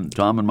Tom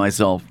and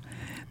myself,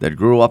 that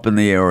grew up in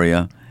the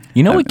area.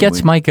 You know what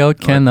gets my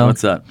goat, Ken, though?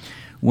 What's that?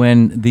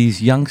 When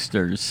these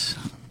youngsters,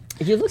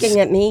 Are you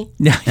looking at me?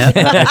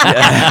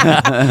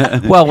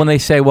 well, when they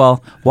say,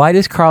 well, why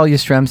does Carl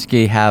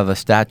Yastrzemski have a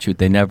statue?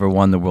 They never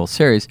won the World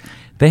Series.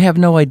 They have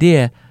no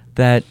idea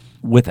that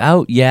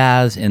without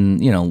Yaz and,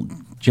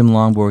 Jim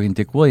Longborg and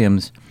Dick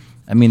Williams,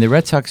 I mean, the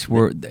Red Sox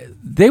were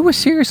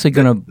seriously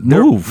going to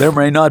move. There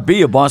may not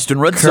be a Boston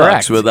Red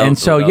Correct. Sox without. And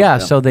so,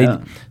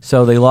 them.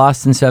 so they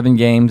lost in 7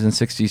 games in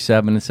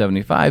 67 and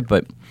 75,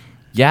 but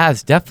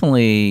Yaz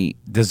definitely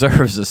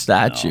deserves a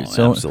statue.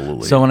 No,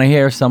 absolutely. So when I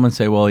hear someone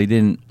say, well, he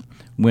didn't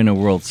win a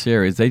World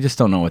Series, they just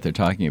don't know what they're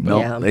talking about. No,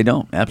 Yeah. they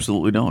don't.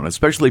 Absolutely don't.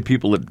 Especially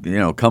people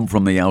that come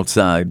from the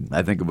outside.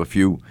 I think of a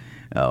few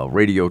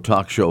radio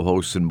talk show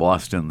hosts in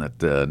Boston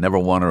that never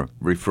want to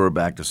refer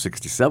back to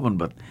 '67,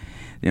 but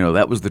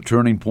that was the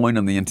turning point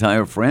in the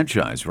entire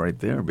franchise right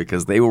there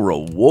because they were a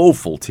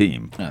woeful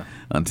team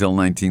until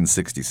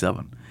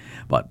 1967.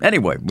 But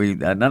anyway,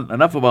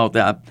 enough about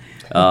that.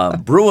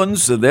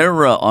 Bruins,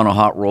 they're on a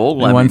hot roll.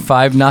 They won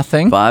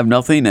 5-0.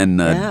 5-0, and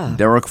Yeah.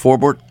 Derek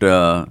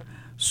Forbort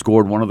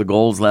scored one of the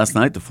goals last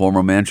night, the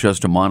former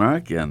Manchester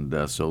Monarch,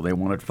 and so they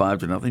won it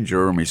 5-0.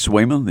 Jeremy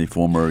Swayman, the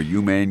former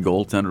UMaine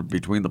goaltender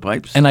between the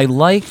pipes. And I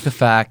like the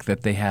fact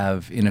that they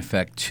have, in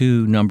effect,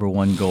 2 number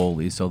 1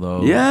 goalies,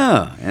 although...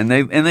 Yeah, and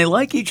they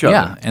like each other.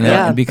 Yeah,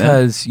 and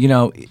because,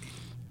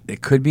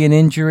 it could be an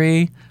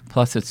injury,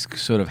 plus it's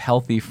sort of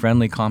healthy,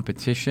 friendly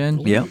competition.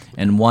 Yeah.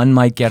 And one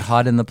might get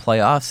hot in the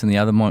playoffs and the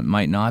other one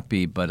might not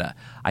be, but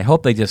I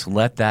hope they just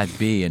let that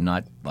be and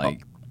not,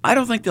 I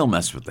don't think they'll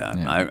mess with that.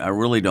 Yeah. I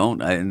really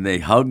don't. And they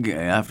hug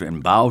after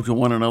and bow to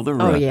one another.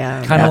 Oh,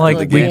 yeah. kind of after like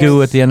the we games.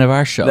 do at the end of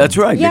our show. That's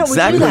right. Yeah, we do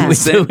exactly that. the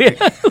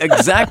same.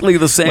 Exactly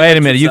the same. Wait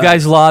a minute, you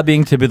guys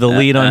lobbying to be the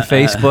lead on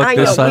Facebook I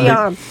this know, we Sunday?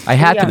 are. I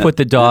had We to are. put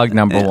the dog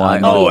number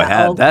 1. Oh, yeah, it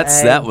had,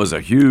 okay. that was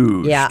a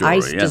huge Yeah, story.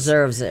 Ice yes.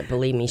 deserves it.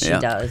 Believe me, she Yeah.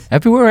 does.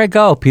 Everywhere I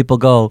go, people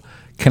go,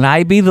 can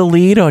I be the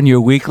lead on your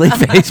weekly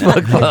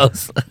Facebook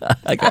post?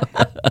 I go,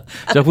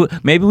 so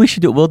maybe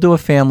we'll do a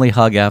family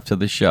hug after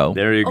the show,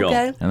 There you go.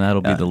 Okay. and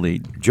that'll be the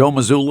lead. Joe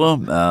Mazzulla,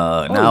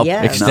 now,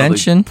 yes. now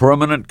Extension? the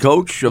permanent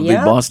coach of the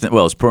Yeah. Boston.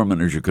 Well, as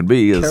permanent as you can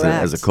be as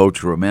Correct. a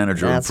coach or a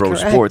manager That's in pro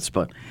correct. sports.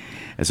 But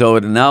so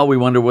now we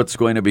wonder what's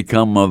going to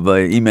become of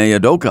Ime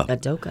Udoka.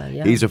 Udoka,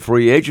 yeah. He's a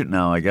free agent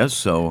now, I guess.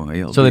 So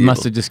So they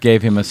must have just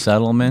gave him a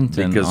settlement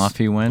and Because- off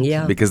he went.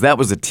 Yeah. because that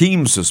was a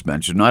team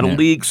suspension, not a Yeah.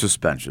 league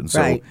suspension.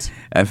 So, Right.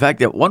 in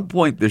fact, at one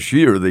point this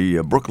year,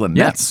 the Brooklyn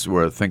Yeah. Nets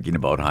were thinking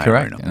about hiring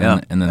Correct.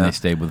 him. And then they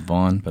stayed with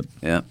Vaughn. But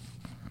Yeah.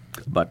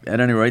 But at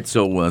any rate,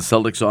 so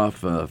Celtics off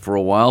for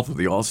a while for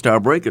the All-Star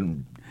break,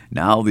 and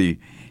now the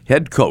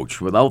head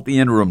coach without the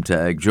interim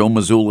tag. Joe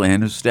Mazzulla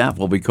and his staff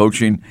will be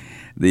coaching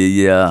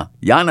the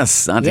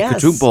Giannis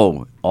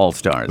Antetokounmpo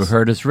All-Stars. We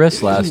hurt his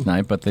wrist last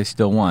night, but they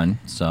still won.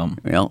 So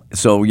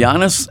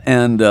Giannis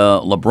and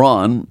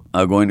LeBron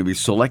are going to be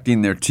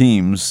selecting their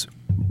teams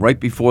right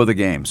before the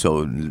game,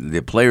 so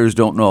the players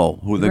don't know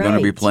who they're going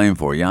to be playing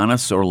for,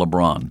 Giannis or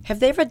LeBron. Have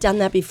they ever done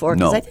that before?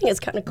 Because No. I think it's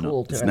kind of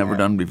cool. It's never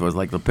done before. It's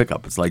like the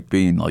pickup. It's like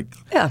being like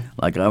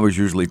I was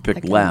usually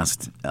picked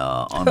last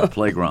on the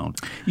playground.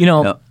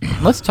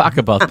 Let's talk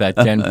about that,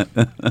 Ken.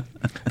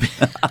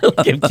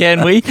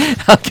 Can we?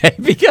 Okay,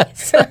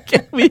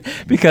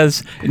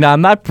 because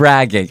I'm not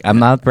bragging.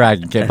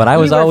 Ken, but I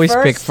was always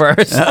picked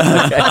first.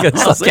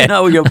 Okay.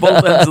 Now we get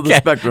both ends of the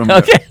spectrum.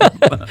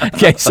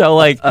 Okay, so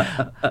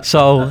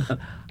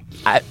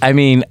I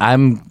mean, I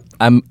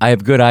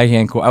have good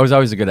eye-hand. I was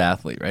always a good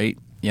athlete, right?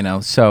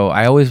 So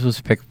I always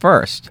was picked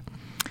first,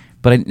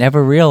 but I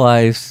never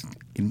realized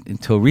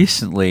until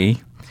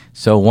recently.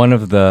 So one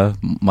of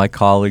my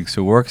colleagues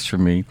who works for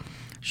me,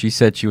 she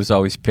said she was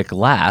always picked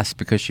last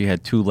because she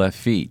had 2 left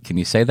feet. Can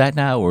you say that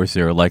now, or is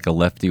there like a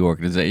lefty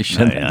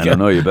organization? I don't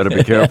know. You better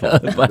be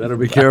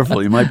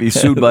careful. You might be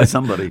sued by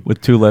somebody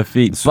with 2 left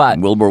feet. But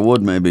Wilbur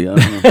Wood, maybe. I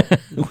don't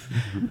know.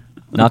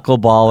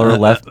 Knuckleballer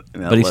left,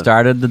 but he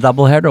started the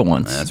doubleheader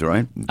once. That's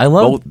right. I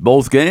love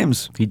both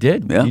games. He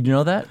did. Yeah. Did you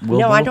know that?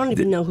 No, I don't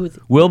even know who.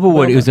 Wilbur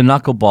Wood. He was a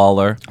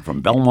knuckleballer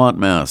from Belmont,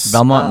 Mass.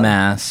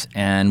 Mass,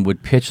 and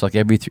would pitch like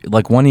every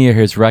like 1 year.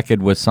 His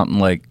record was something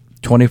like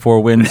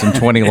 24 wins and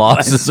 20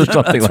 losses or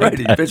something like that.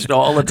 He pitched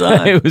all the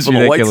time. It was for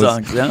ridiculous. The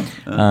White Sox.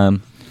 Yeah.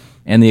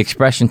 And the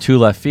expression 2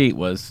 left feet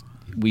was,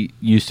 we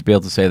used to be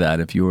able to say that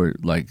if you were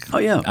like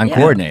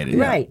uncoordinated.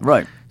 Yeah.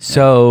 Right.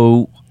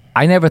 So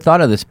I never thought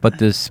of this, but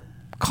this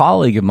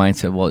colleague of mine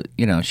said, well,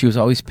 she was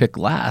always picked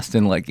last,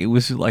 and like it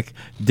was like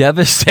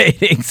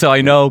devastating. So I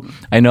know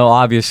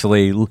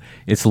obviously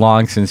it's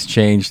long since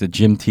changed that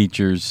gym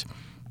teachers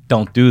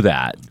don't do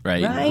that,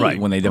 right?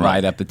 When they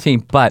divide up the team.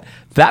 But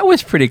that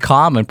was pretty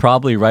common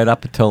probably right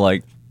up until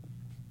like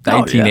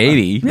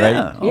 1980,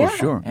 right? Oh,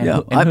 sure.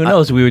 And who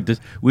knows? We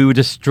were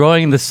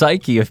destroying the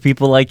psyche of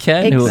people like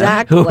Ken.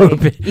 Exactly.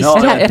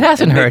 It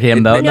hasn't hurt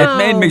him though. It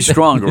made me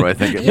stronger. I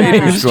think it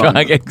made me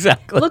stronger.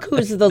 Exactly. Look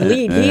who's the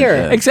lead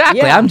here.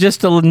 Exactly. I'm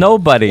just a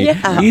nobody.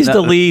 Yeah. He's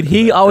the lead.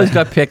 He always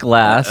got picked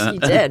last. He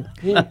did.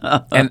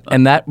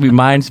 And that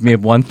reminds me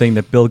of one thing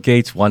that Bill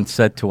Gates once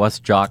said to us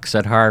jocks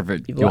at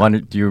Harvard. Do you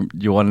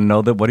want to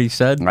know what he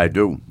said? I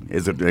do.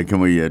 Is it?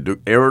 Can we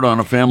air it on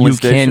a family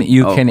station?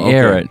 You can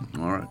air it.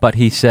 All right. But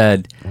he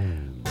said,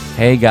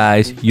 "Hey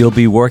guys, you'll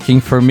be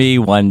working for me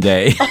one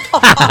day."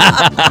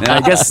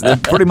 I guess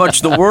pretty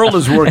much the world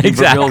is working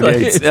for Bill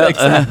Gates.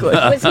 Exactly.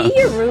 Was he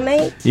your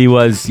roommate? He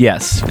was,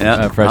 yes.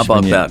 How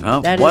about that?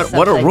 Huh?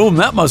 What a room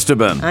that must have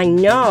been. I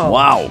know.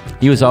 Wow.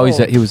 He was always.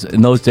 He was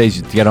in those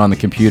days. To get on the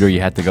computer, you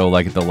had to go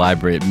like at the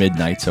library at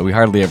midnight. So we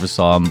hardly ever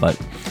saw him, but.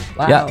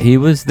 Wow. Yeah, he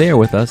was there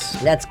with us.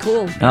 That's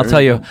cool. And I'll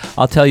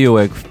tell you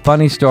a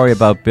funny story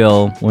about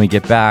Bill when we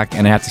get back,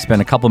 and I have to spend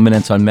a couple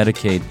minutes on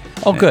Medicaid.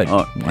 Oh, good.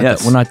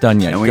 Yes. We're not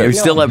done yet. And we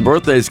still have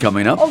birthdays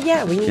coming up. Oh,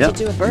 yeah, we need to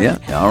do a birthday.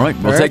 Yeah, all right.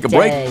 We'll take a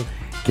break.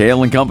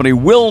 Kale and Company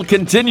will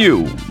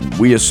continue,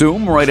 we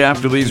assume, right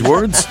after these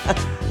words.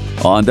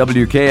 On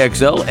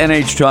WKXL,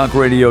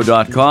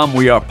 NHTalkRadio.com.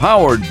 We are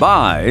powered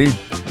by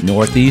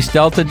Northeast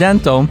Delta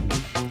Dental.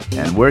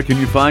 And where can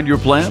you find your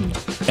plan?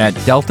 At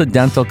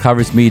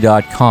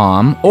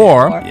deltadentalcoversme.com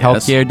or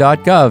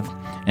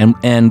healthcare.gov.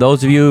 And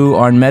those of you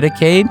on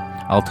Medicaid,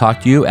 I'll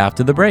talk to you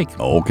after the break.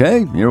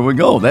 Okay, here we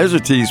go. There's a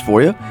tease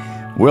for you.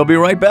 We'll be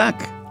right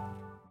back.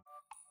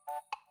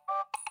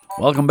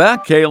 Welcome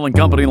back. Kale and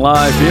Company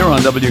live here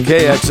on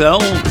WKXL,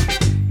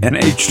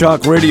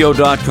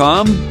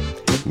 NHTalkRadio.com.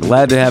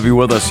 Glad to have you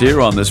with us here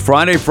on this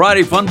Friday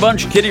Fun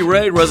Bunch. Kitty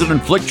Ray,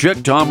 resident flick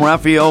chick, Tom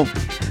Raffio,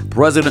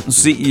 President and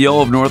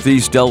CEO of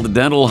Northeast Delta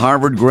Dental,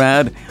 Harvard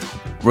grad,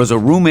 was a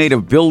roommate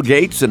of Bill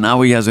Gates, and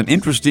now he has an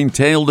interesting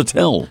tale to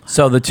tell.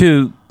 So the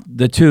two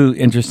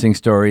interesting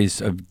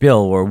stories of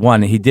Bill were,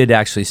 one, he did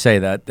actually say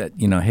that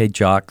hey,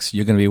 jocks,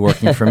 you're going to be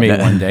working for me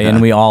one day,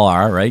 and we all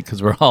are, right?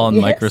 Because we're all in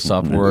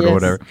Microsoft Word or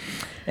whatever.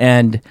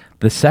 And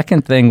the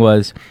second thing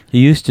was he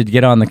used to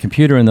get on the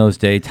computer in those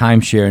days,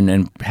 timeshare,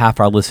 and half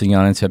our listening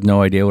audience have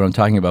no idea what I'm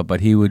talking about, but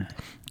he would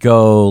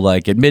go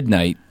like at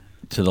midnight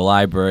to the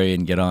library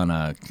and get on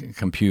a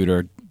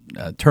computer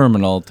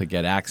terminal to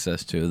get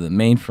access to the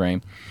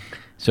mainframe.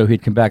 So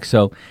he'd come back.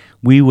 So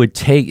we would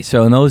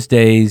so in those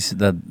days,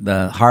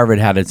 the Harvard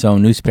had its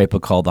own newspaper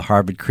called the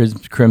Harvard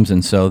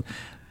Crimson. So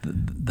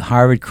the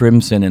Harvard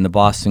Crimson and the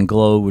Boston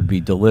Globe would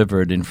be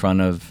delivered in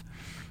front of,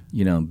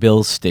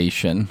 Bill's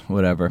station,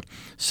 whatever.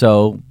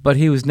 So, but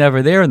he was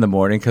never there in the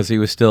morning because he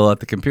was still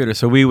at the computer.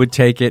 So we would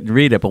take it and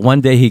read it. But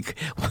one day he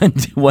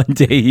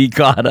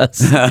caught us.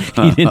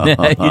 He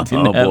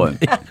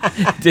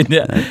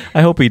didn't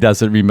I hope he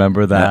doesn't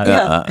remember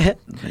that.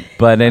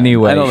 But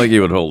anyway, I don't think he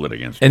would hold it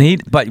against him.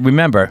 But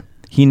remember,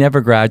 he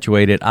never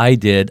graduated. I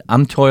did.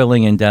 I'm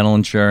toiling in dental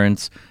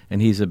insurance, and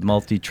he's a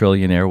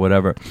multi-trillionaire,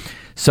 whatever.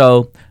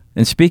 So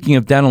And speaking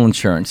of dental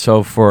insurance,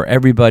 so for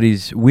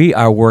we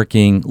are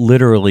working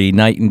literally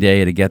night and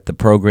day to get the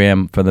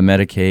program for the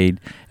Medicaid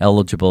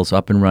eligibles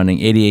up and running.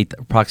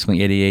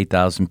 Approximately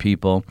 88,000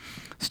 people,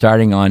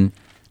 starting on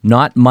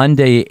not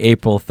Monday,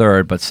 April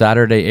 3rd, but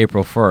Saturday,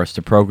 April 1st.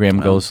 The program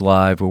goes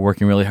live. We're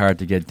working really hard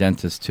to get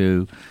dentists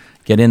to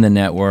get in the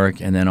network,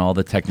 and then all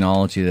the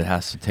technology that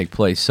has to take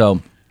place.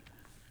 So,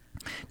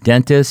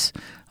 dentists,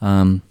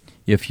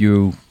 if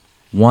you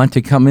want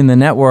to come in the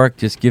network,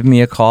 just give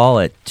me a call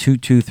at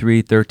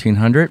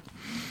 223-1300,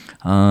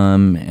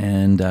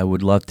 and I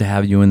would love to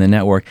have you in the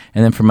network.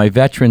 And then for my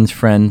veterans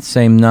friends,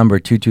 same number,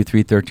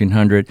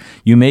 223-1300.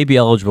 You may be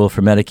eligible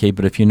for Medicaid,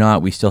 but if you're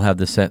not, we still have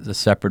the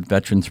separate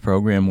veterans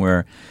program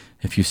where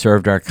if you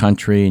served our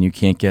country and you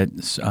can't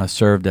get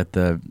served at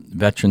the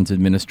Veterans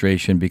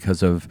Administration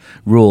because of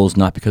rules,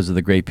 not because of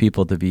the great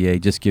people at the VA,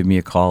 just give me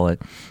a call at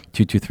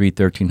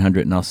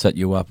 223-1300, and I'll set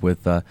you up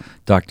with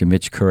Dr.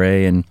 Mitch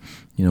Correa, and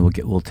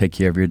we'll take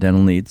care of your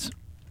dental needs.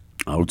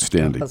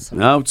 Outstanding.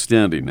 Awesome.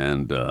 Outstanding,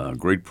 and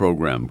great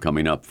program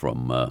coming up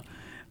from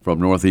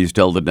Northeast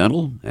Delta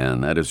Dental,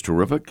 and that is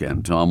terrific,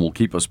 and Tom will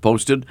keep us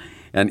posted.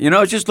 And, I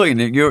was just looking,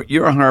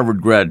 you're a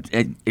Harvard grad.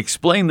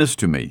 Explain this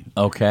to me.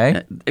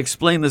 Okay.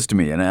 Explain this to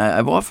me, and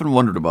I've often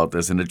wondered about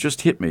this, and it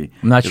just hit me.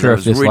 I'm not sure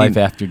if there's life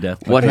after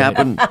death. What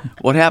happened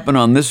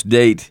on this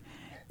date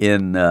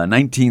in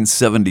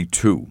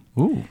 1972?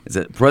 Ooh. Is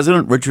that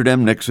President Richard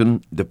M.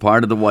 Nixon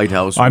departed the White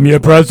House. I'm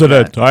your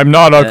president. I'm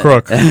not a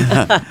crook.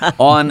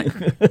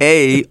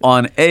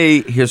 on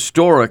a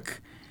historic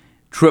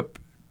trip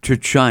to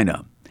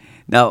China.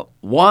 Now,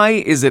 why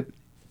is it?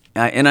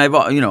 And I've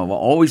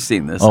always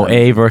seen this. Oh,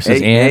 A versus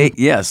and?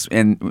 Yes,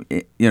 and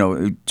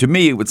to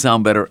me it would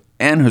sound better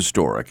and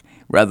historic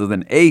rather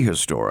than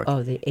ahistoric.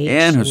 Oh, the H.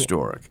 And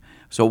historic.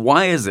 So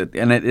why is it?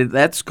 And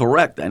that's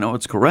correct. I know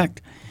it's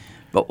correct,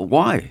 but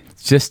why?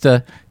 It's just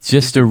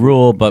a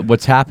rule. But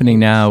what's happening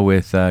now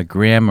with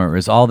grammar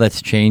is all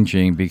that's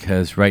changing,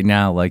 because right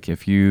now, like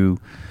if you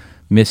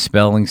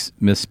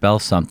misspell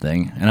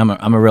something, and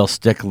I'm a real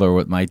stickler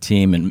with my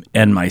team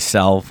and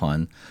myself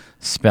on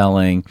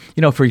spelling.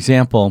 For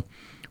example,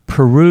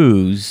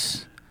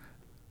 peruse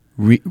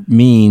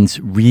means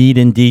read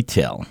in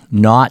detail,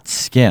 not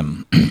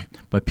skim.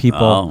 But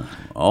people,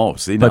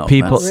 see, but now,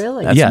 people,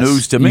 that's yes,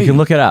 news to me. You can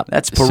look it up.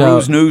 That's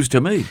peruse news to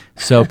me.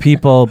 So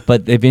people,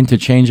 but they've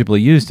interchangeably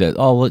used it.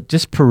 Oh, well,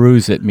 just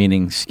peruse it,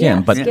 meaning skim.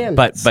 Yeah, but skim.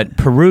 but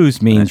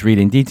peruse means read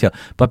in detail.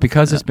 But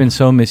because it's been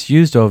so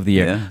misused over the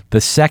year, the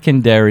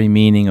secondary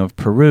meaning of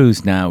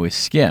peruse now is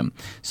skim.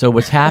 So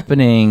what's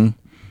happening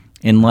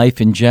in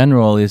life in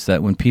general is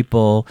that when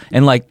people,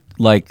 and like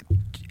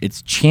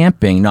it's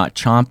champing, not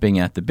chomping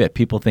at the bit.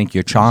 People think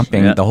you're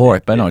chomping the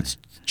horse, but no, it's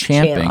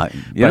champing.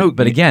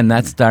 But again,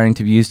 that's starting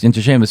to be used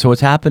interchangeably. So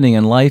what's happening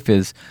in life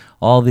is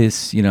all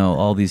these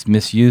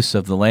misuse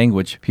of the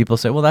language. People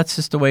say, well, that's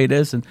just the way it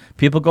is, and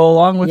people go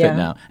along with it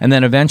now. And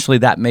then eventually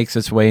that makes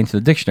its way into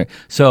the dictionary.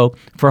 So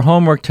for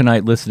homework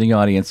tonight, listening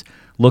audience,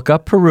 look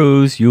up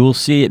peruse. You will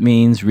see it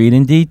means read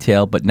in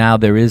detail, but now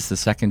there is the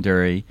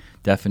secondary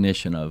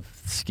definition of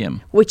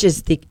skim. Which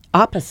is the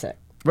opposite.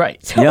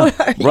 Right. So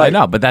Right.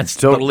 No, but that's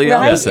totally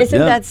right? opposite. Isn't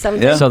that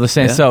something? Yeah. So the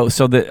same. So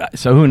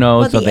who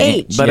knows? Well, the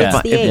H. But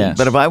It's the H.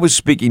 but if I was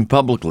speaking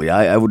publicly,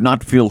 I would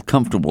not feel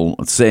comfortable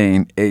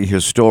saying a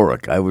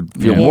historic. I would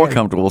feel more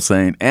comfortable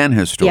saying an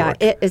historic.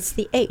 Yeah, it's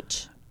the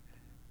H.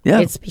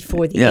 Yeah. It's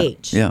before the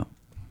H. Yeah.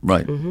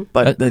 Right. Mm-hmm.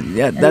 But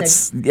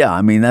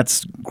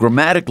that's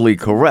grammatically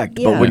correct.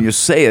 Yeah. But when you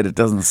say it, it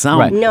doesn't sound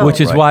right. No. Which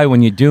is right. why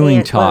when you're doing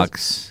And-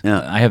 talks,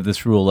 I have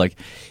this rule like,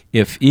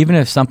 even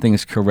if something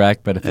is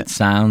correct, but if it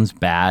sounds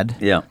bad,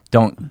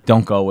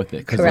 don't go with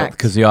it Correct.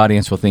 because the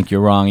audience will think you're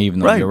wrong, even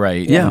though you're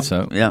right. Yeah. And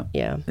so Yeah.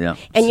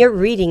 And you're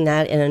reading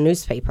that in a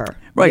newspaper.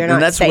 Right, You're not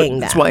and that's saying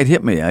that's that. why it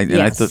hit me. I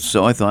Yes.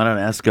 thought I'd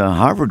ask a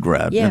Harvard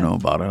grad, Yeah.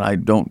 about it. I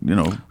don't,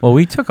 well,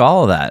 we took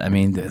all of that. I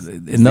mean, in it's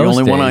those the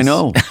only days, one I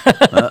know.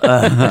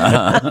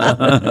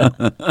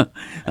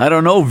 I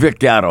don't know Vic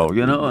Gatto. I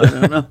don't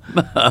know.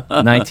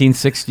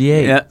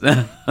 1968. Yeah.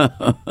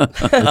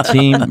 The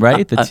team,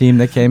 right? The team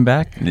that came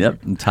back.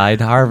 Yep. And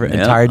tied Harvard and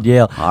Yeah. tied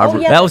Yale.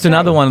 Harvard. Oh, yeah, that was that's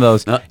another right. one of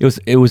those.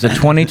 It was a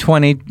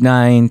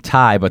 2029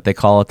 tie, but they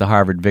call it the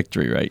Harvard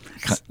victory, right?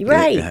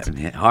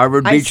 Right.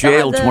 Harvard I beat saw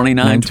Yale the-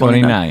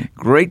 29-29.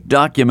 Great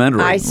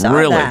documentary. I saw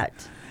really. that.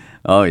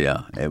 Oh,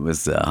 yeah. It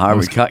was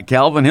Harvard.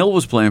 Calvin Hill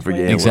was playing for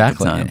Yale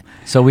Exactly. at the time.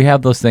 So we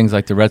have those things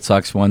like the Red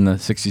Sox won the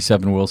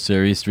 67 World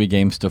Series,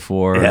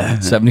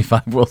 3-4,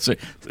 75 World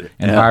Series,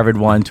 and Harvard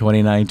won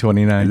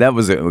 29-29. That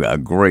was a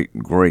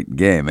great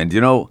game. And,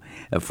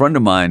 a friend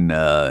of mine,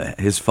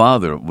 his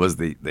father was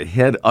the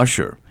head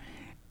usher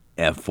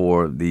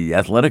for the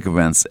athletic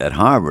events at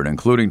Harvard,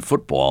 including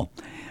football.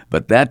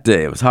 But that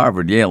day, it was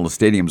Harvard-Yale. The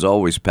stadium's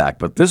always packed.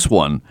 But this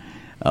one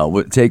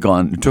took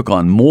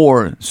on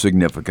more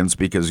significance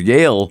because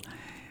Yale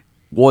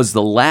was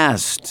the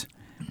last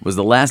was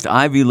the last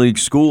Ivy League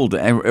school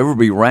to ever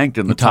be ranked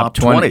in the top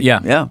 20.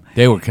 Yeah.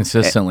 They were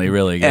consistently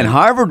really good. And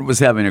Harvard was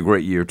having a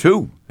great year,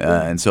 too.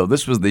 And so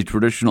this was the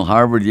traditional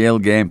Harvard-Yale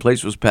game.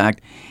 Place was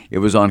packed. It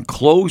was on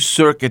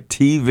closed-circuit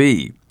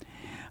TV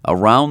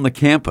around the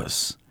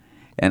campus.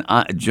 And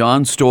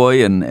John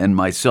Stoy and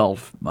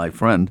myself, my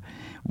friend,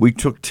 we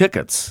took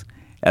tickets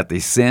at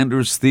the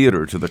Sanders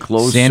Theater to the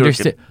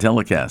closed-circuit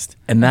telecast.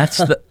 And that's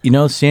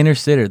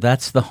Sanders Theater,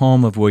 that's the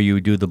home of where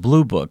you do the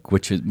Blue Book,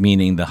 which is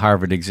meaning the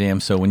Harvard exam.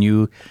 So when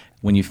you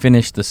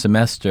finish the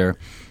semester,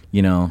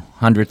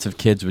 hundreds of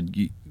kids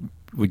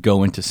would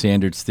go into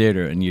Sanders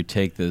Theater and you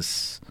take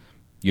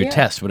your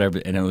test, whatever,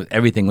 and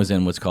everything was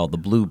in what's called the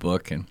Blue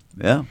Book. And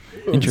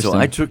interesting. So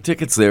I took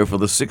tickets there for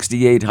the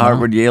 '68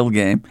 Harvard-Yale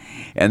game,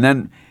 and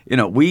then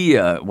we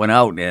went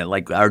out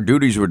like our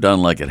duties were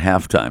done like at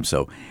halftime.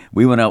 So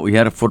we went out. We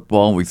had a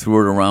football. We threw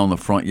it around the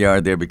front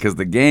yard there because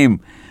the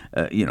game,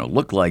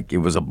 looked like it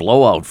was a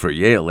blowout for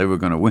Yale. They were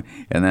going to win,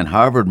 and then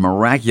Harvard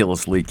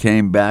miraculously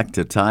came back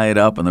to tie it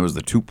up, and there was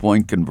the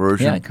 2-point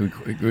conversion. Yeah,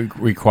 it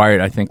required,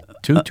 I think,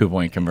 two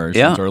 2-point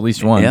conversions, or at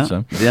least one.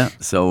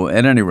 So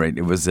at any rate,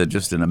 it was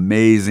just an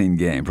amazing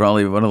game.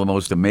 Probably one of the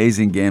most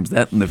amazing games.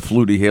 That and the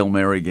Flutie Hail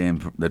Mary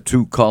game, the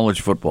two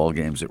college football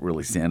games that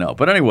really stand out.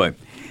 But anyway.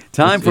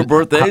 Time for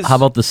birthdays. How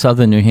about the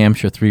Southern New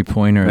Hampshire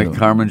 3-pointer? Like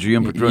Carmen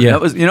Giampetruzzi. Yeah. That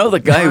was, the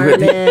guy who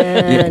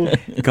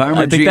hit Carmen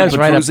I think that's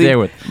right up there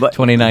with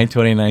 29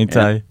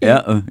 tie.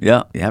 Yeah.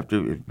 You have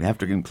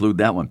to include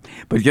that one.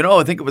 But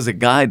I think it was the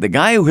guy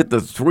who hit the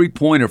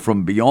 3-pointer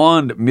from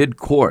beyond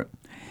midcourt.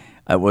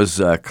 It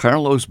was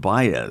Carlos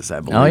Baez,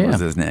 I believe was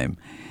his name.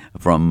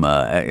 From,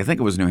 I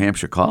think it was New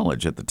Hampshire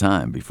College at the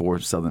time, before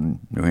Southern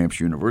New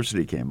Hampshire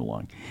University came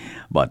along.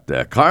 But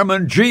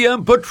Carmen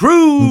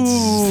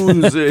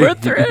Giampetruzzi.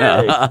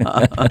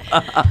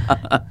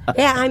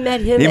 Yeah, I met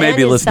him he may and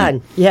be his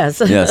listening. son.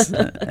 Yes. Yes,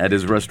 at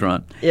his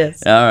restaurant.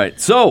 Yes. All right,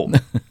 so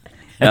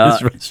At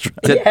his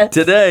restaurant.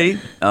 Today,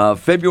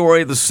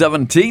 February the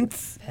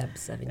 17th,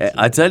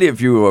 I tell you,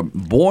 if you were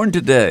born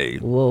today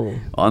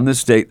on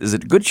this date, there's a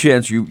good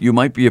chance you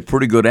might be a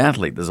pretty good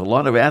athlete. There's a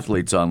lot of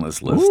athletes on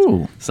this list.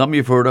 Ooh. Some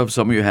you've heard of,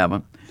 some you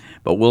haven't.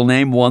 But we'll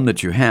name one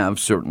that you have,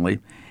 certainly.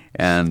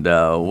 And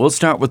we'll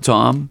start with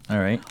Tom. All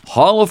right.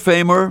 Hall of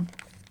Famer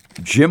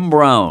Jim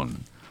Brown.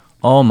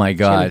 Oh, my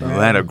God. Who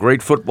had a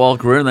great football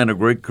career and then a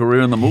great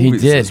career in the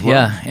movies He did, as well.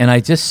 yeah. And I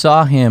just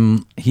saw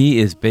him. He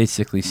is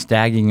basically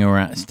staggering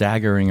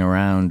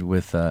around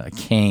with a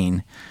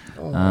cane.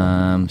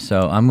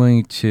 So I'm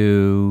going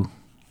to.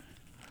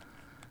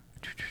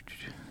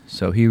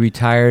 So he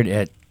retired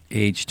at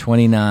age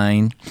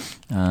 29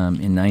 in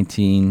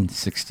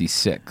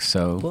 1966.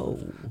 So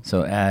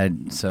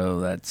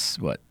that's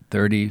what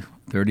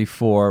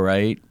 34,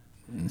 right?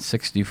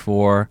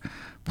 64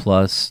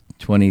 plus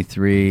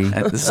 23.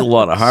 This is a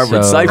lot of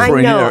Harvard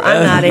ciphering I know, here.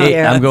 I'm out of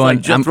here. I'm going.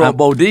 Like Jethro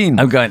Bodine.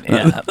 I'm going.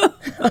 Yeah.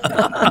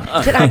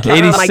 Did I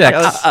count on my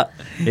toes?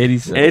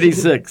 86.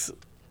 86.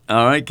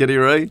 All right, Kitty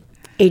Ray.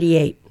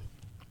 88.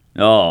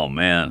 Oh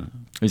man.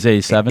 He's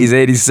 87. He's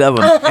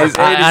 87. He's 87.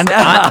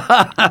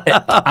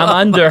 I'm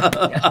under.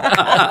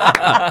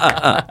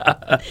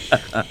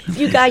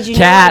 You guys,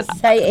 Cat, know I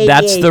say 88.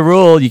 that's the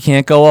rule. You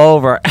can't go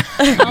over.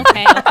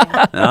 Okay.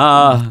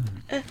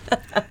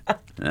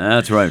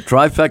 That's right.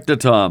 Trifecta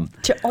Tom.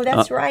 Oh,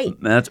 that's right.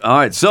 That's all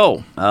right.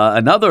 So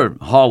another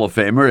Hall of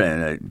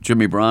Famer,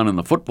 Jimmy Brown in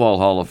the Football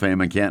Hall of Fame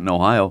in Canton,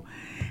 Ohio.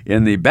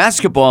 In the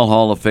Basketball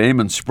Hall of Fame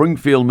in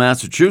Springfield,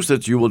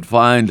 Massachusetts, you would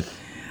find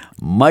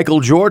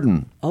Michael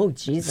Jordan. Oh,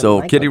 Jesus.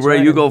 So, Kitty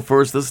Ray, you go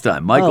first this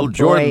time. Michael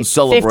Jordan 54.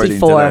 celebrating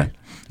today.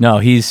 No,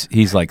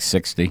 he's like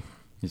 60.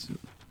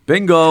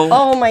 Bingo.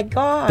 Oh, my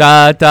God.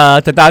 Da da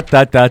da da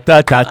da da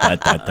da da da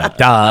da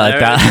da.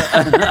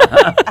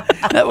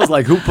 That was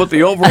like who put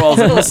the overalls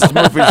in Mrs.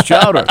 Murphy's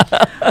chowder.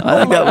 I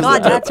think that was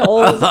God, that's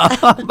old.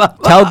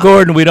 Tell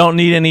Gordon we don't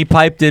need any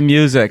piped-in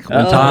music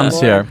when Tom's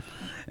here.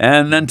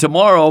 And then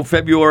tomorrow,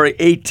 February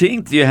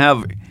 18th, you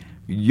have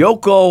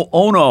Yoko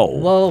Ono.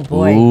 Whoa,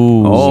 boy.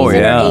 Ooh. Oh, She's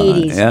yeah. in her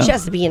 80s. Yeah. She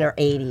has to be in her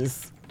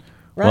 80s.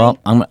 Right? Well,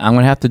 I'm going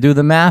to have to do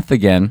the math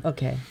again.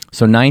 Okay.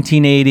 So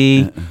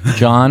 1980,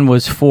 John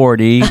was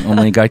 40 when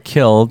he got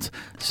killed.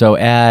 So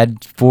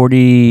add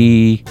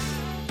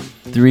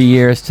 43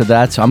 years to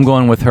that. So I'm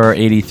going with her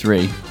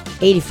 83.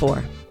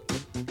 84.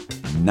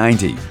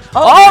 90.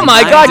 Oh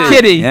my God, 90.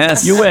 Kitty!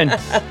 Yes. You win.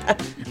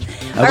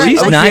 right, She's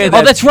let's 90. hear Oh,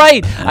 that. that's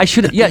right. I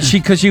should. Yeah,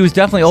 because she was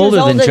definitely older,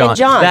 older than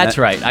John. That's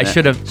right. I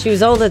should have. She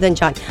was older than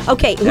John.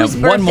 Okay, whose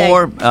And birthday?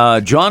 one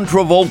more, John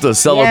Travolta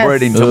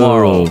celebrating Yes.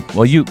 tomorrow. Oh,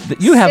 well, you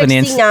have an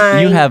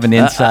 69. you have an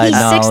inside He's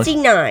knowledge.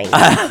 69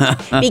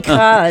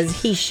 because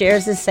he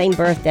shares the same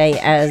birthday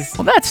as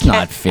Well, that's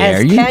not fair.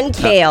 as Ken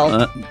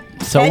Kale.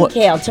 So Ken what?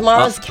 Kale.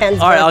 Tomorrow's Ken's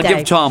All right, I'll birthday.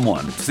 give Tom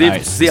one. See, All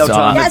right, see how so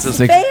Tom That's gets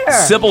Six- fair.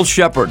 Sybil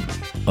Shepherd,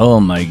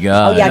 Oh my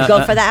God. Oh, yeah,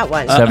 go for that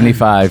one.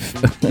 75.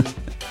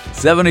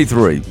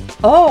 73.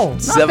 Oh,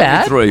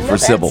 73 no, for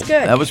Sybil. That's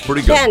good. That was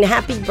pretty good. Ken,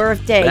 happy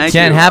birthday. Thank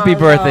Ken, you. happy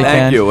birthday, Ken.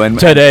 Thank you. And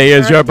Today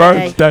is your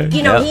birthday.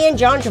 You know, Yeah. he and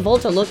John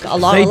Travolta look a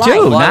lot They alike.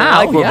 do. Well, now,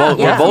 like we're, yeah, both,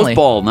 we're definitely. both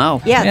bald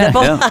now. Yeah, they're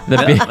both.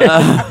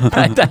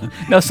 The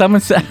no,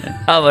 someone said.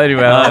 Oh,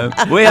 anyway,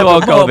 We have,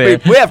 won't to go there.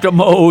 we have to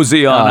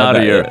mosey on Oh, out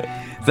of no. here.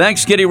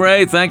 Thanks, Kitty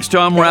Ray. Thanks,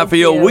 Tom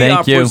Raphael. you. We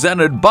Thank are you.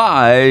 presented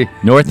by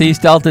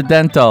Northeast Delta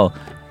Dental.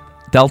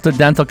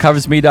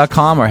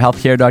 DeltaDentalCoversMe.com or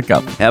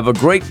healthcare.gov. Have a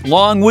great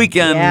long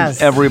weekend,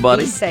 Yes.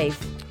 everybody. Be safe.